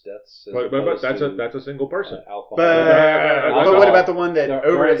overdose deaths. But that's a single person. Alcohol. But what about the one that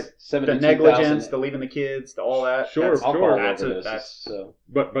the 72, negligence, the leaving the kids, all that? Sure. That's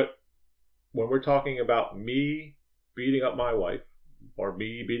But when we're talking about me beating up my wife, or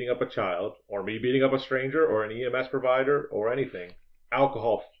me beating up a child, or me beating up a stranger, or an EMS provider, or anything,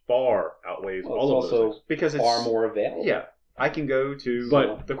 alcohol far outweighs all of those things. Because it's far more available. Yeah. I can go to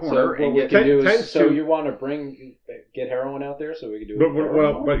the corner and get. You want to get heroin out there so we can do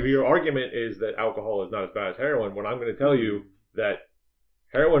it. But your argument is that alcohol is not as bad as heroin. When I'm going to tell you that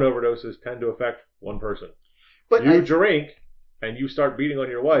heroin overdoses tend to affect one person. But you drink and you start beating on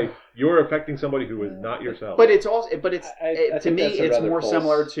your wife, you're affecting somebody who is not yourself. But it's also, to me, it's more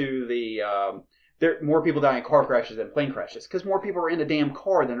similar to the. There are more people die in car crashes than plane crashes because more people are in a damn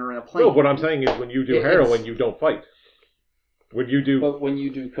car than are in a plane. No, what I'm saying is when you do heroin, you don't fight. But when you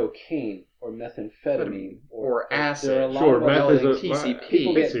do cocaine, or methamphetamine or acid. There are a lot Sure, of meth other is a things. TCP.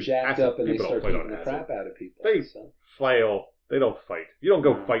 People get Acid- jacked acid up and they people don't start fight beating on the acid. crap out of people. They So, flail. They don't fight. You don't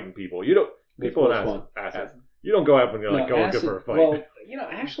go fighting people. You don't. People which in one? acid. You don't go out and you're like, No, go acid, looking for a fight. Well,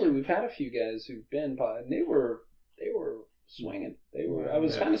 actually, we've had a few guys who've been, and they were swinging. I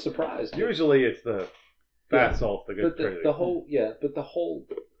was kind of surprised. Usually it's the bath salts that get But crazy. the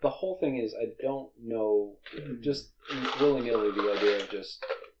whole thing is, I don't know, just willy-nilly the idea of just,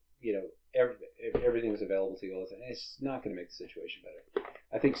 everything's available to you all the time. It's not going to make the situation better.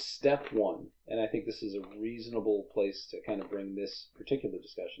 I think step one, and I think this is a reasonable place to kind of bring this particular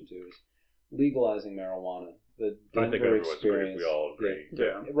discussion to, is legalizing marijuana. The I think Denver everyone's agreed. experience, We all agree.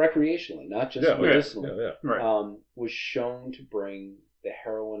 Yeah. recreationally, not just Yeah, medicinally, yeah. Right. was shown to bring the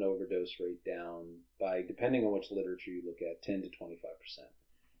heroin overdose rate down by, depending on which literature you look at, 10 to 25%.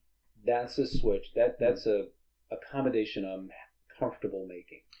 That's a switch. That's a accommodation I'm comfortable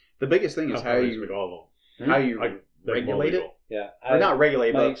making. The biggest thing is how you regulate it. Yeah, Or not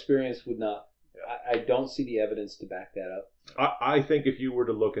regulate, my but experience would not. I don't see the evidence to back that up. I think if you were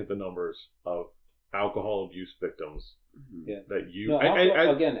to look at the numbers of alcohol abuse victims, that you No,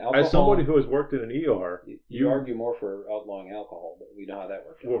 alcohol, as somebody who has worked in an ER, you argue more for outlawing alcohol, but we know how that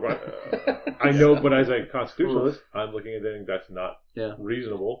works. Well, right. I know, but as a constitutionalist, I'm looking at it that's not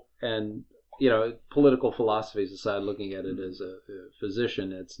reasonable. And political philosophies aside, looking at it as a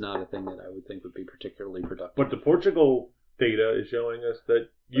physician, it's not a thing that I would think would be particularly productive. But the Portugal data is showing us that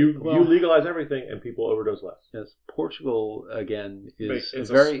you legalize everything and people overdose less. Yes, Portugal again is it's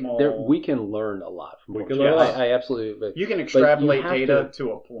very. small... We can learn a lot from We Portugal. can learn a lot. I absolutely. But, you can extrapolate but you data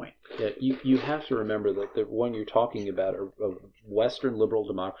to a point. Yeah, you have to remember that when you're talking about a Western liberal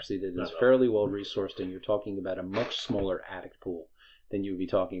democracy that is fairly well resourced, and you're talking about a much smaller addict pool than you would be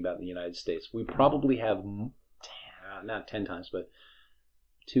talking about in the United States. We probably have not 10 times, but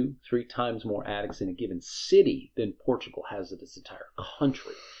 2-3 times more addicts in a given city than Portugal has in its entire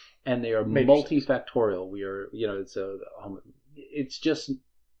country, and they are multifactorial. We are, it's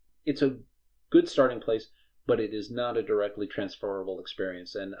a good starting place, but it is not a directly transferable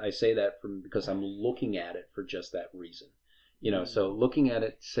experience, and I say that because I'm looking at it for just that reason. So looking at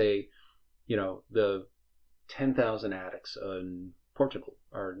it, say, the 10,000 addicts in Portugal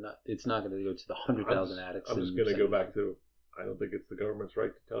are not. It's not going to go to the 100,000 addicts. I'm just going to go back to. I don't think it's the government's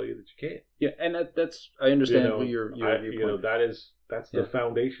right to tell you that you can't. Yeah, and that's I understand your viewpoint. That's the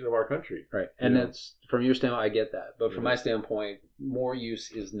foundation of our country, right? And that's from your standpoint, I get that, but from my standpoint, more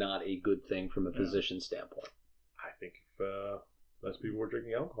use is not a good thing from a physician standpoint. I think if less people were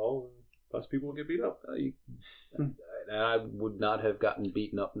drinking alcohol, less people would get beat up. And I would not have gotten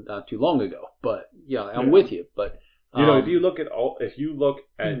beaten up not too long ago, but I'm with you. But if you look at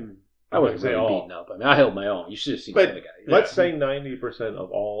I wasn't really beaten up. I mean, I held my own. You should have seen the other guy. Let's say 90% of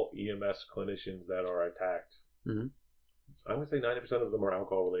all EMS clinicians that are attacked, I would say 90% of them are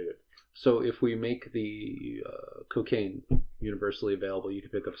alcohol related. So if we make the cocaine universally available, you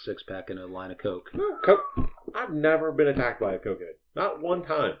can pick up a 6-pack and a line of Coke. I've never been attacked by a cokehead. Not one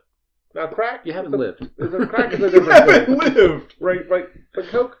time. Now crack. You haven't lived. Crack is a different thing. lived. Right. But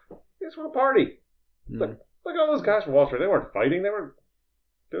coke is for a party. Look at all those guys from Wall Street. They weren't fighting. They were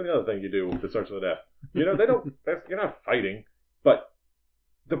doing the other thing you do that starts with an F. They don't. You're not fighting. But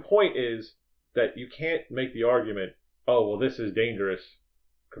the point is that you can't make the argument, oh, well, this is dangerous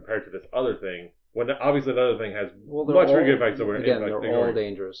compared to this other thing, when obviously the other thing has much bigger effects. They're all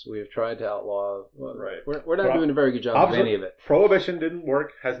dangerous. We have tried to outlaw. Right. We're not doing a very good job of any of it. Prohibition didn't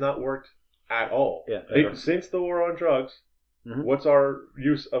work. Has not worked at all. Yeah. Since the war on drugs, what's our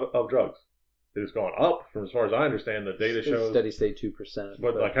use of drugs? It has gone up, from as far as I understand. The data shows steady state 2%.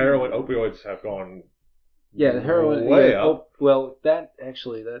 But like heroin, opioids have gone. Yeah, the heroin way up. Well, that's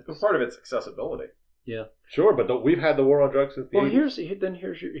part of its accessibility. Yeah, sure, but we've had the war on drugs since the 80s.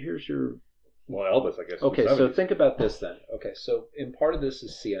 Here's your. Well, Elvis, I guess. Okay, so think about this then. Okay, so in part of this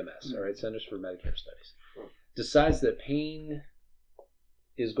is CMS, all right, Centers for Medicare Studies, decides that pain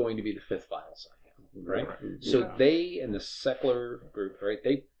is going to be the fifth vital sign, right? So they and the secular group, right,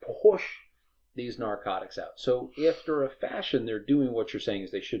 they push these narcotics out. So after a fashion, they're doing what you're saying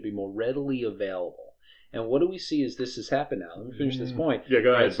is they should be more readily available. And what do we see as this has happened now? Let me finish this point. Yeah,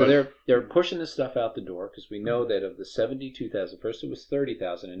 go ahead. Right, so they're pushing this stuff out the door because we know that of the 72,000, first it was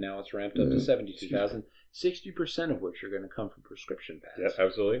 30,000 and now it's ramped up to 72,000, 60% of which are going to come from prescription pads. Yeah,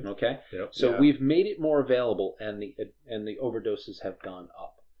 absolutely. Okay? Yep. So we've made it more available and the overdoses have gone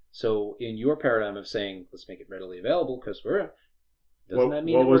up. So in your paradigm of saying, let's make it readily available because that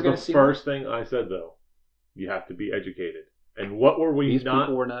mean what was the first thing I said, though? You have to be educated. And what were we These not...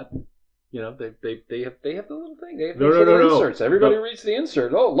 people were not... You know, they have the little thing. They have No, those no, no, little no. inserts. Everybody No. reads the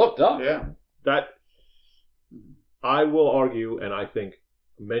insert. Oh, look, doc. Yeah. That I will argue, and I think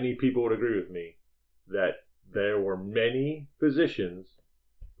many people would agree with me, that there were many physicians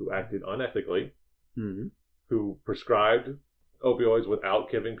who acted unethically, Mm-hmm. who prescribed opioids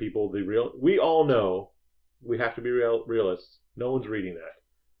without giving people the real. We all know, we have to be realists. No one's reading that,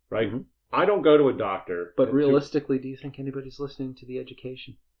 right? Mhm. I don't go to a doctor. But realistically, do you think anybody's listening to the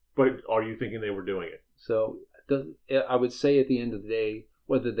education? But are you thinking they were doing it? So I would say at the end of the day,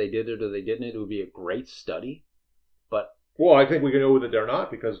 whether they did it or they didn't, it would be a great study. But Well, I think we can know that they're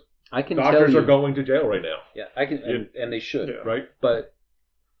not because I can doctors tell you, are going to jail right now, yeah, I can, and they should, Yeah. right? But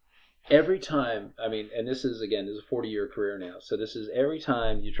every time, I mean, and this is a 40-year career now, so this is every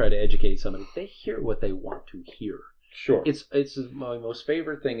time you try to educate somebody, they hear what they want to hear. Sure. It's my most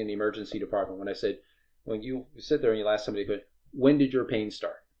favorite thing in the emergency department when I said, when you sit there and you ask somebody, when did your pain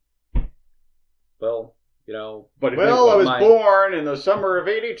start? Well, you know. But I was born in the summer of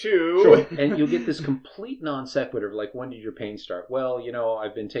 '82. Sure. And you'll get this complete non sequitur, like, when did your pain start? Well, you know,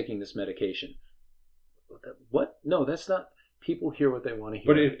 I've been taking this medication. What? No, that's not. People hear what they want to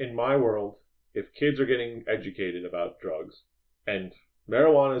hear. But in my world, if kids are getting educated about drugs and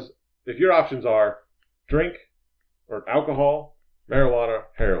marijuana's, if your options are drink or alcohol, marijuana,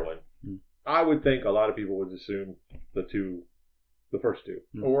 heroin, I would think a lot of people would assume the first two.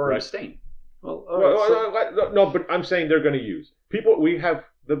 Or right? abstain. Well, No, but I'm saying they're going to use. We have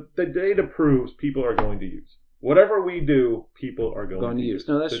the data proves people are going to use. Whatever we do, people are going to use.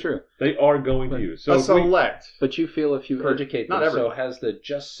 No, that's true. They are going to use. So select. But you feel if you educate them, not everyone. so has the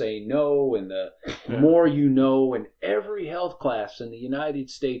just say no and the more you know, and every health class in the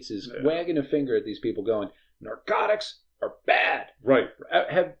United States is wagging a finger at these people going, narcotics are bad. Right.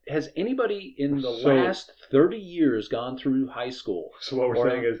 Has anybody in the last 30 years gone through high school? So what we're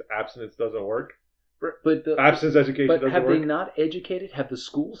saying is abstinence doesn't work? But Abstinence education doesn't work? But have they not educated? Have the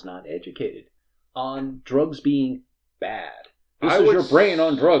schools not educated on drugs being bad? This is your brain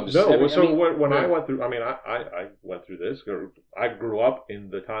on drugs. No, when I went through, I went through this. I grew up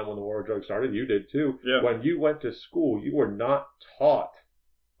in the time when the war on drugs started. You did too. Yeah. When you went to school, you were not taught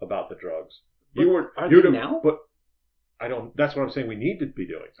about the drugs. Are they now? But I don't. That's what I'm saying. We need to be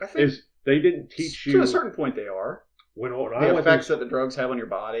doing. I think they didn't teach you to a certain point. They are when the I went effects through, that the drugs have on your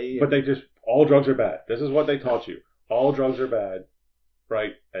body. but they just all drugs are bad. This is what they taught you. All drugs are bad,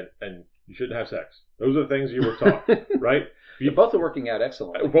 right? And you shouldn't have sex. Those are the things you were taught, right? Both are working out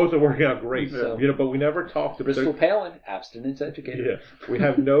excellently. Both are working out great. So, but we never talked about Bristol Palin, abstinence educated. Yeah, we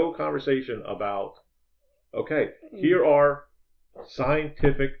have no conversation about. Okay, here are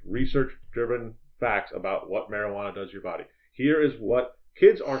scientific, research-driven facts about what marijuana does to your body. Here is what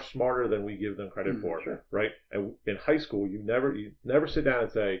kids are smarter than we give them credit for, sure. right? And in high school, you never sit down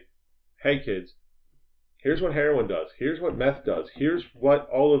and say, "Hey, kids, here's what heroin does. Here's what meth does. Here's what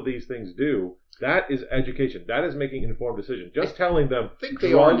all of these things do." That is education. That is making informed decisions. Just telling them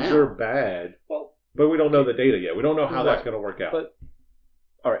drugs are bad, but we don't know the data yet. We don't know how that's going to work out. But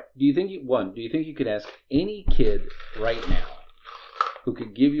all right, do you think you could ask any kid right now who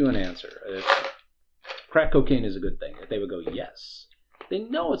could give you an answer if crack cocaine is a good thing? If they would go yes, they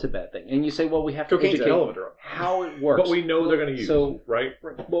know it's a bad thing, and you say, well, we have to educate a hell of a drug. how it works. But we know they're going to use right.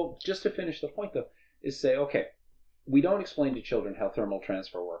 Well, just to finish the point though, is say, okay, we don't explain to children how thermal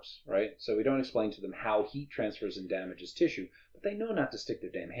transfer works, right? So we don't explain to them how heat transfers and damages tissue, but they know not to stick their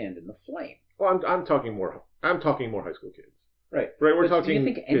damn hand in the flame. Well, I'm talking more high school kids. Right. Right. We're but talking. Do you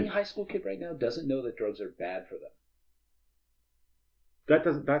think any kids. high school kid right now doesn't know that drugs are bad for them?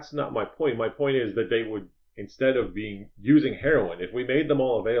 That's not my point. My point is that they would, instead of using heroin, if we made them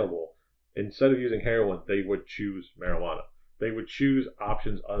all available, instead of using heroin, they would choose marijuana. They would choose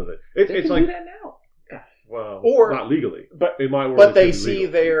options other than They it's can like do that now. well, Or not legally, but in my world, but they it's see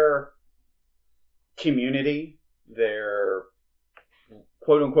illegal. their community, their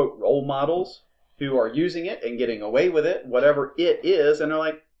quote unquote role models who are using it and getting away with it, whatever it is, and they're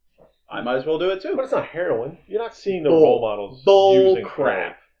like, I might as well do it too. But it's not heroin. You're not seeing the Bull- role models bull using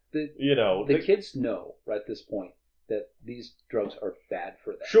crap. The kids know right at this point that these drugs are bad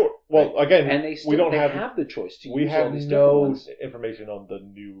for them. Sure. Well, Right? again, And they still we don't they have the choice to we use all have these different no ones. information on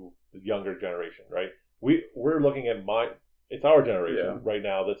the younger generation, right? We're looking at it's our generation right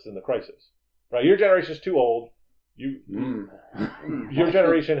now that's in the crisis, right? Your generation's too old. Your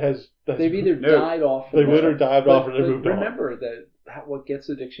generation has They've either died off. They've either died off or they moved on. Remember that what gets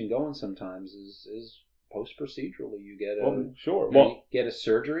addiction going sometimes is post procedurally. You get get a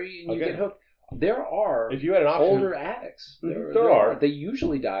surgery and you get hooked. There are if you had an option, older addicts. There are. They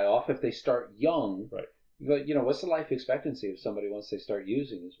usually die off if they start young. Right. But what's the life expectancy of somebody once they start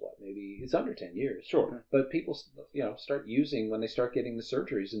using? Is what, maybe it's under 10 years. Sure. But people start using when they start getting the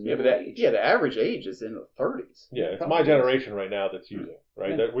surgeries in middle age. Yeah, the average age is in the 30s. Yeah, it's my generation right now that's using,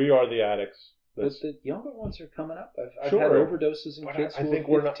 right? That we are the addicts. But the younger ones are coming up. I've Sure. had overdoses in kids I who think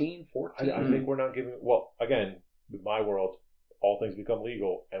are 15, 14. I think we're not giving. Well, again, in my world, all things become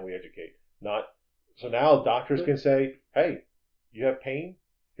legal, and we educate. So now doctors can say, "Hey, you have pain?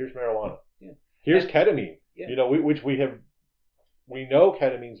 Here's marijuana. Yeah. Here's ketamine. Yeah. We know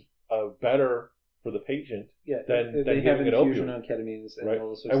ketamine's better for the patient than they have giving an infusion opioid, on ketamines and right? all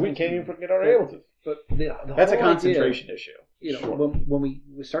those. And we can't even get our ambulances. But That's a whole concentration idea, issue. Sure. When we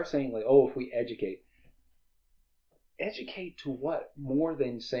start saying like, oh, if we educate to what? More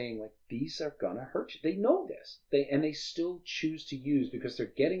than saying like, these are gonna hurt you. They know this. They still choose to use because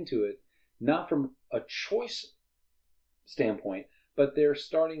they're getting to it not from a choice standpoint, but they're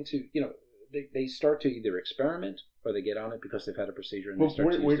starting to they start to either experiment or they get on it because they've had a procedure and they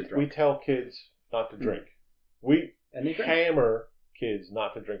start to use the drug. We tell kids not to drink. We And they drink. hammer kids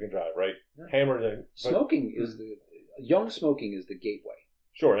not to drink and drive, right? Yeah. Hammer them. Smoking is young smoking is the gateway.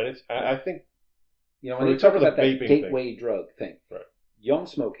 Sure, and I think when they talk about that gateway drug thing, right? Young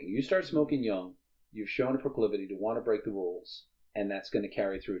smoking. You start smoking young, you've shown a proclivity to want to break the rules, and that's going to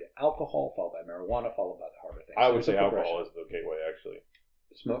carry through to alcohol, followed by marijuana, followed by the harder things. I would say alcohol is the gateway, actually.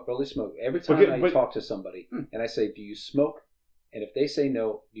 Early smoke. Every time I talk to somebody and I say, "Do you smoke?" and if they say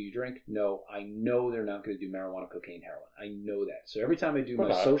no, "Do you drink?" No, I know they're not going to do marijuana, cocaine, heroin. I know that. So every time I do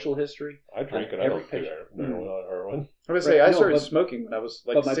my social history, I drink and I don't do marijuana, heroin. I would say I started smoking when I was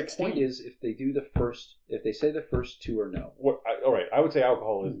like 16. But my point is, if they say the first two are no. All right, I would say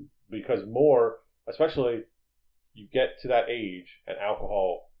alcohol is because more, especially you get to that age and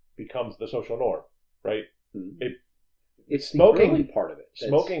alcohol becomes the social norm, right? It's smoking, the early part of it.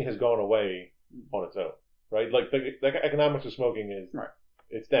 Smoking has gone away on its own, right? Like the economics of smoking is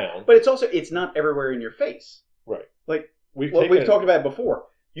it's down, but it's not everywhere in your face, right? Like we've talked about it before.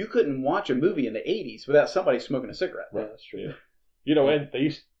 You couldn't watch a movie in the 80s without somebody smoking a cigarette. Right, that's true. Yeah. And they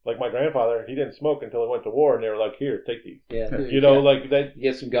used, like my grandfather, he didn't smoke until he went to war, and they were like, "Here, take these." Yeah, like that. You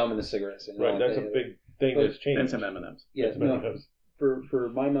get some gum in the cigarettes. Right, that's a big thing that's changed. And some M&Ms. Yeah, for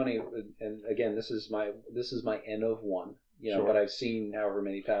my money, and again, this is my N of one. Sure. But I've seen however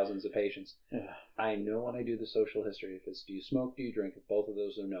many thousands of patients. I know when I do the social history, if it's do you smoke, do you drink, if both of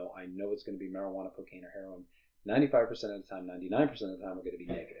those are no, I know it's going to be marijuana, cocaine, or heroin. 95% of the time, 99% of the time, are going to be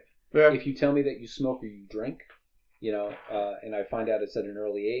negative. Yeah. If you tell me that you smoke or you drink, and I find out it's at an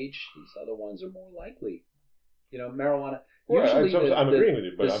early age, these other ones are more likely. Marijuana. Usually I'm agreeing with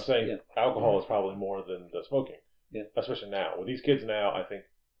you, but I'm saying alcohol is probably more than the smoking. Yeah. Especially now. With these kids now, I think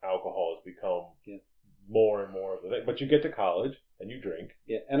alcohol has become more and more of the thing. But you get to college and you drink.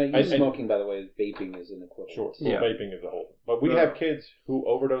 Yeah, and I use smoking, by the way, vaping is an equivalent. Sure, vaping is a whole. But we have kids who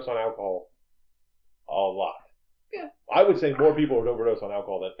overdose on alcohol a lot. Yeah. I would say more people would overdose on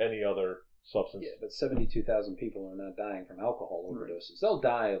alcohol than any other substance. Yeah, but 72,000 people are not dying from alcohol overdoses. They'll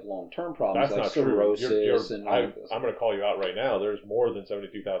die of long-term problems That's like not cirrhosis true. and I'm going to call you out right now. There's more than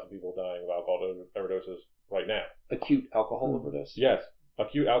 72,000 people dying of alcohol overdoses right now. Acute alcohol overdose? Yes.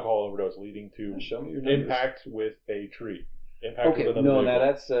 Acute alcohol overdose leading to impact with a tree. I'm talking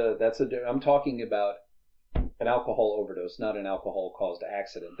about an alcohol overdose, not an alcohol-caused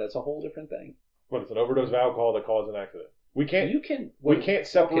accident. That's a whole different thing. But it's an overdose of alcohol that caused an accident. We can't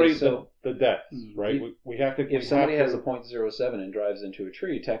separate the deaths, right? We have to. If somebody has a .07 and drives into a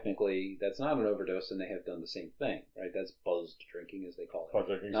tree, technically that's not an overdose, and they have done the same thing, right? That's buzzed drinking, as they call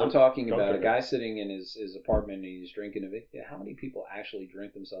it. Now, I'm talking about a guy sitting in his apartment and he's drinking a bit. Yeah, how many people actually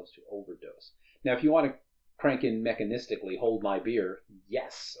drink themselves to overdose? Now, if you want to crank in mechanistically, hold my beer,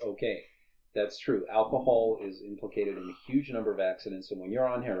 yes, okay. That's true. Alcohol is implicated in a huge number of accidents, and when you're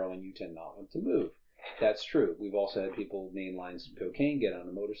on heroin, you tend not to move. That's true. We've also had people mainline some cocaine, get on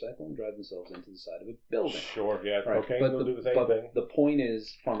a motorcycle, and drive themselves into the side of a building. Sure, yeah. Right. Cocaine will do the same thing. The point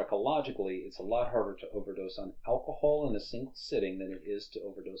is, pharmacologically, it's a lot harder to overdose on alcohol in a single sitting than it is to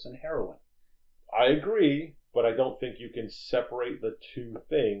overdose on heroin. I agree, but I don't think you can separate the two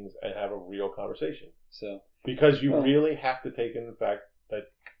things and have a real conversation. Because you really have to take in the fact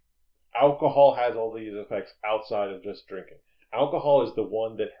that alcohol has all these effects outside of just drinking. Alcohol is the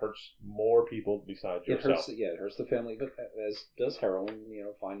one that hurts more people besides yourself. It hurts the family, but as does heroin.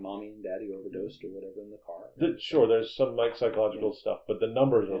 Find mommy and daddy overdosed or whatever in the car. Sure, there's some psychological stuff, but the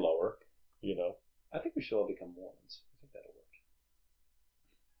numbers are lower. I think we should all become Mormons. I think that'll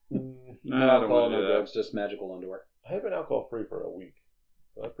work. No alcohol, no drugs, just magical underwear. I have been alcohol free for a week.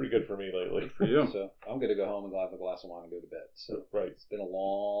 So that's pretty good for me lately. Good for you. So I'm going to go home and have a glass of wine and go to bed. So Right. it's been a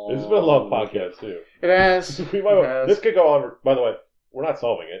long. This has been a long podcast too. It has. This could go on. By the way, we're not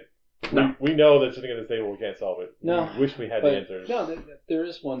solving it. No. We know that sitting at this table we can't solve it. No. We wish we had the answers. No, there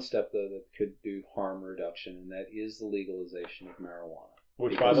is one step though that could do harm reduction, and that is the legalization of marijuana.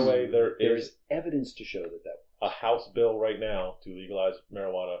 Which, by the way, there is evidence to show that a House bill right now to legalize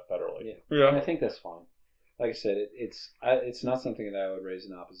marijuana federally. Yeah. And I think that's fine. Like I said, it's not something that I would raise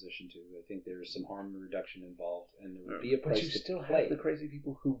in opposition to. I think there's some harm reduction involved, and there would be a price but you to still play. have the crazy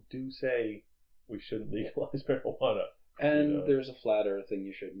people who do say we shouldn't legalize marijuana. And there's a flat earth thing,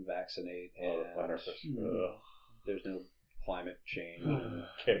 you shouldn't vaccinate, and flat earthers. There's no climate change.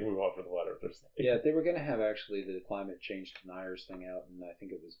 Can't move on for the flat earthers. Yeah, they were going to have actually the climate change deniers thing out, and I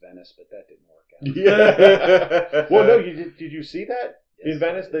think it was Venice, but that didn't work out. Yeah. Well, no, did you see that in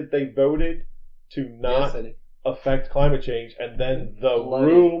Venice that they voted to not affect climate change, and then the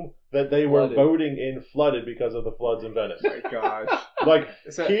room that they were voting in flooded because of the floods in Venice. Oh my gosh! Like,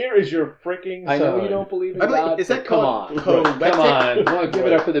 here is your freaking I know sign. you don't believe in God. Is that come called on? Come on! Come on, give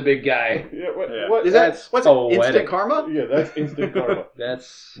it up for the big guy. Yeah, Yeah. what Is that what's poetic. instant karma? Yeah, that's instant karma.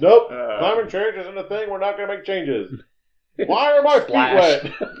 That's Nope. Climate change isn't a thing. We're not going to make changes. Why are my feet Splash.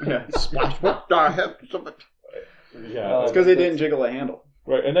 wet? Yeah. Splash. What the heck? Yeah, It's because they didn't jiggle a handle.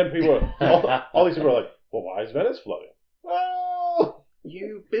 right. And then people, all these people are like, "Well, why is Venice flooding?" Well,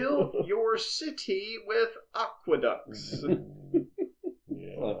 You built your city with aqueducts.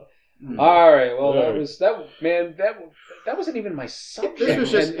 yeah. all right. Well, Yeah. that was that. Man, that wasn't even my subject. This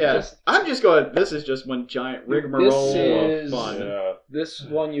was just, And I'm just going, this is just one giant rigmarole This of is- fun. Yeah. This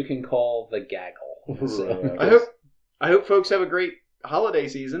one you can call the gaggle. So, I hope folks have a great holiday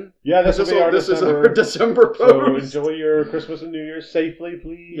season. Yeah, this is our This is December. our December So post. enjoy your Christmas and New Year's safely,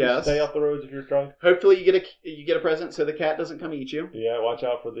 please. Yes. Stay off the roads if you're drunk. Hopefully you get a present so the cat doesn't come eat you. Yeah, watch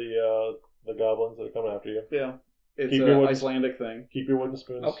out for the goblins that are coming after you. Yeah. It's Keep an your wooden- Icelandic thing. Keep your wooden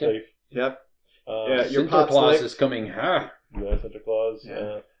spoons Okay. safe. Yep. Yeah, Yeah, your Sinterklaas pot's licked. is coming. Huh? Santa Claus.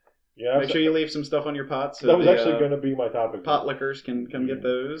 Yeah. Yeah. Make sure you leave some stuff on your pot so that was the actually going to be my topic. pot lickers can come get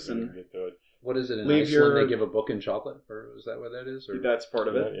those, and Get to it. What is it in Leave Iceland? your- They give a book and chocolate, or is that what that is? Or that's part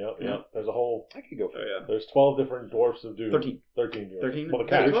of it. Yeah. There's a whole. I could go for Oh, yeah. There's 12 different dwarfs of doom. 13. 13 dwarfs. 13? Well, the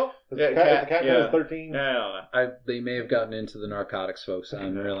cat. Yeah, 12? The Yeah, cat yeah. has 13. Yeah, I don't know. They may have gotten into the narcotics, folks.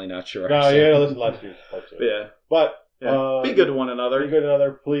 I'm really not sure. No, So- yeah, listen, last year. Yeah. But Yeah. Be good to one be another. good to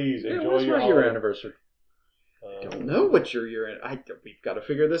another. Please Yeah, enjoy when's your my year holiday. anniversary? I don't know what you're in. We've got to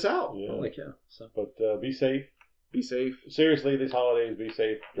figure this out. Yeah. Holy cow! So But be safe. Be safe. Seriously, these holidays, be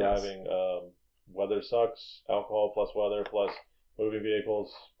safe Yes. driving. Weather sucks. Alcohol plus weather plus moving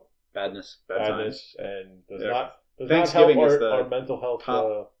vehicles. badness. Bad times. Badness and does Yeah. not help Thanksgiving is our, the our mental health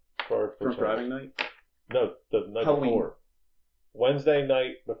top for Drunk driving night. No, the night Halloween. before. Wednesday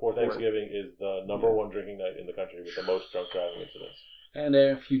night before Before. Thanksgiving is the number one drinking night in the country with the most drunk driving incidents. And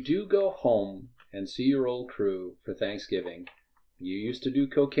if you do go home and see your old crew for Thanksgiving, you used to do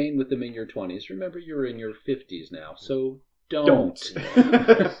cocaine with them in your 20s. Remember, you're in your 50s now, so don't.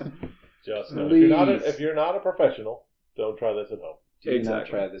 Just Please. if you're not a professional, don't try this at home. Do not Exactly.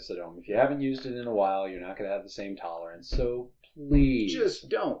 try this at home. If you haven't used it in a while, you're not going to have the same tolerance. So please. Just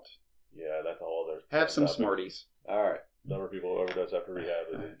don't. Yeah, that's all there. Have some out there. Smarties. All right. Number of people who overdose after rehab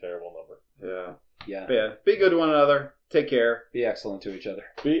is a terrible number. Yeah. Yeah. But yeah. Be good to one another. Take care. Be excellent to each other.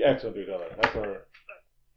 Be excellent to each other. That's our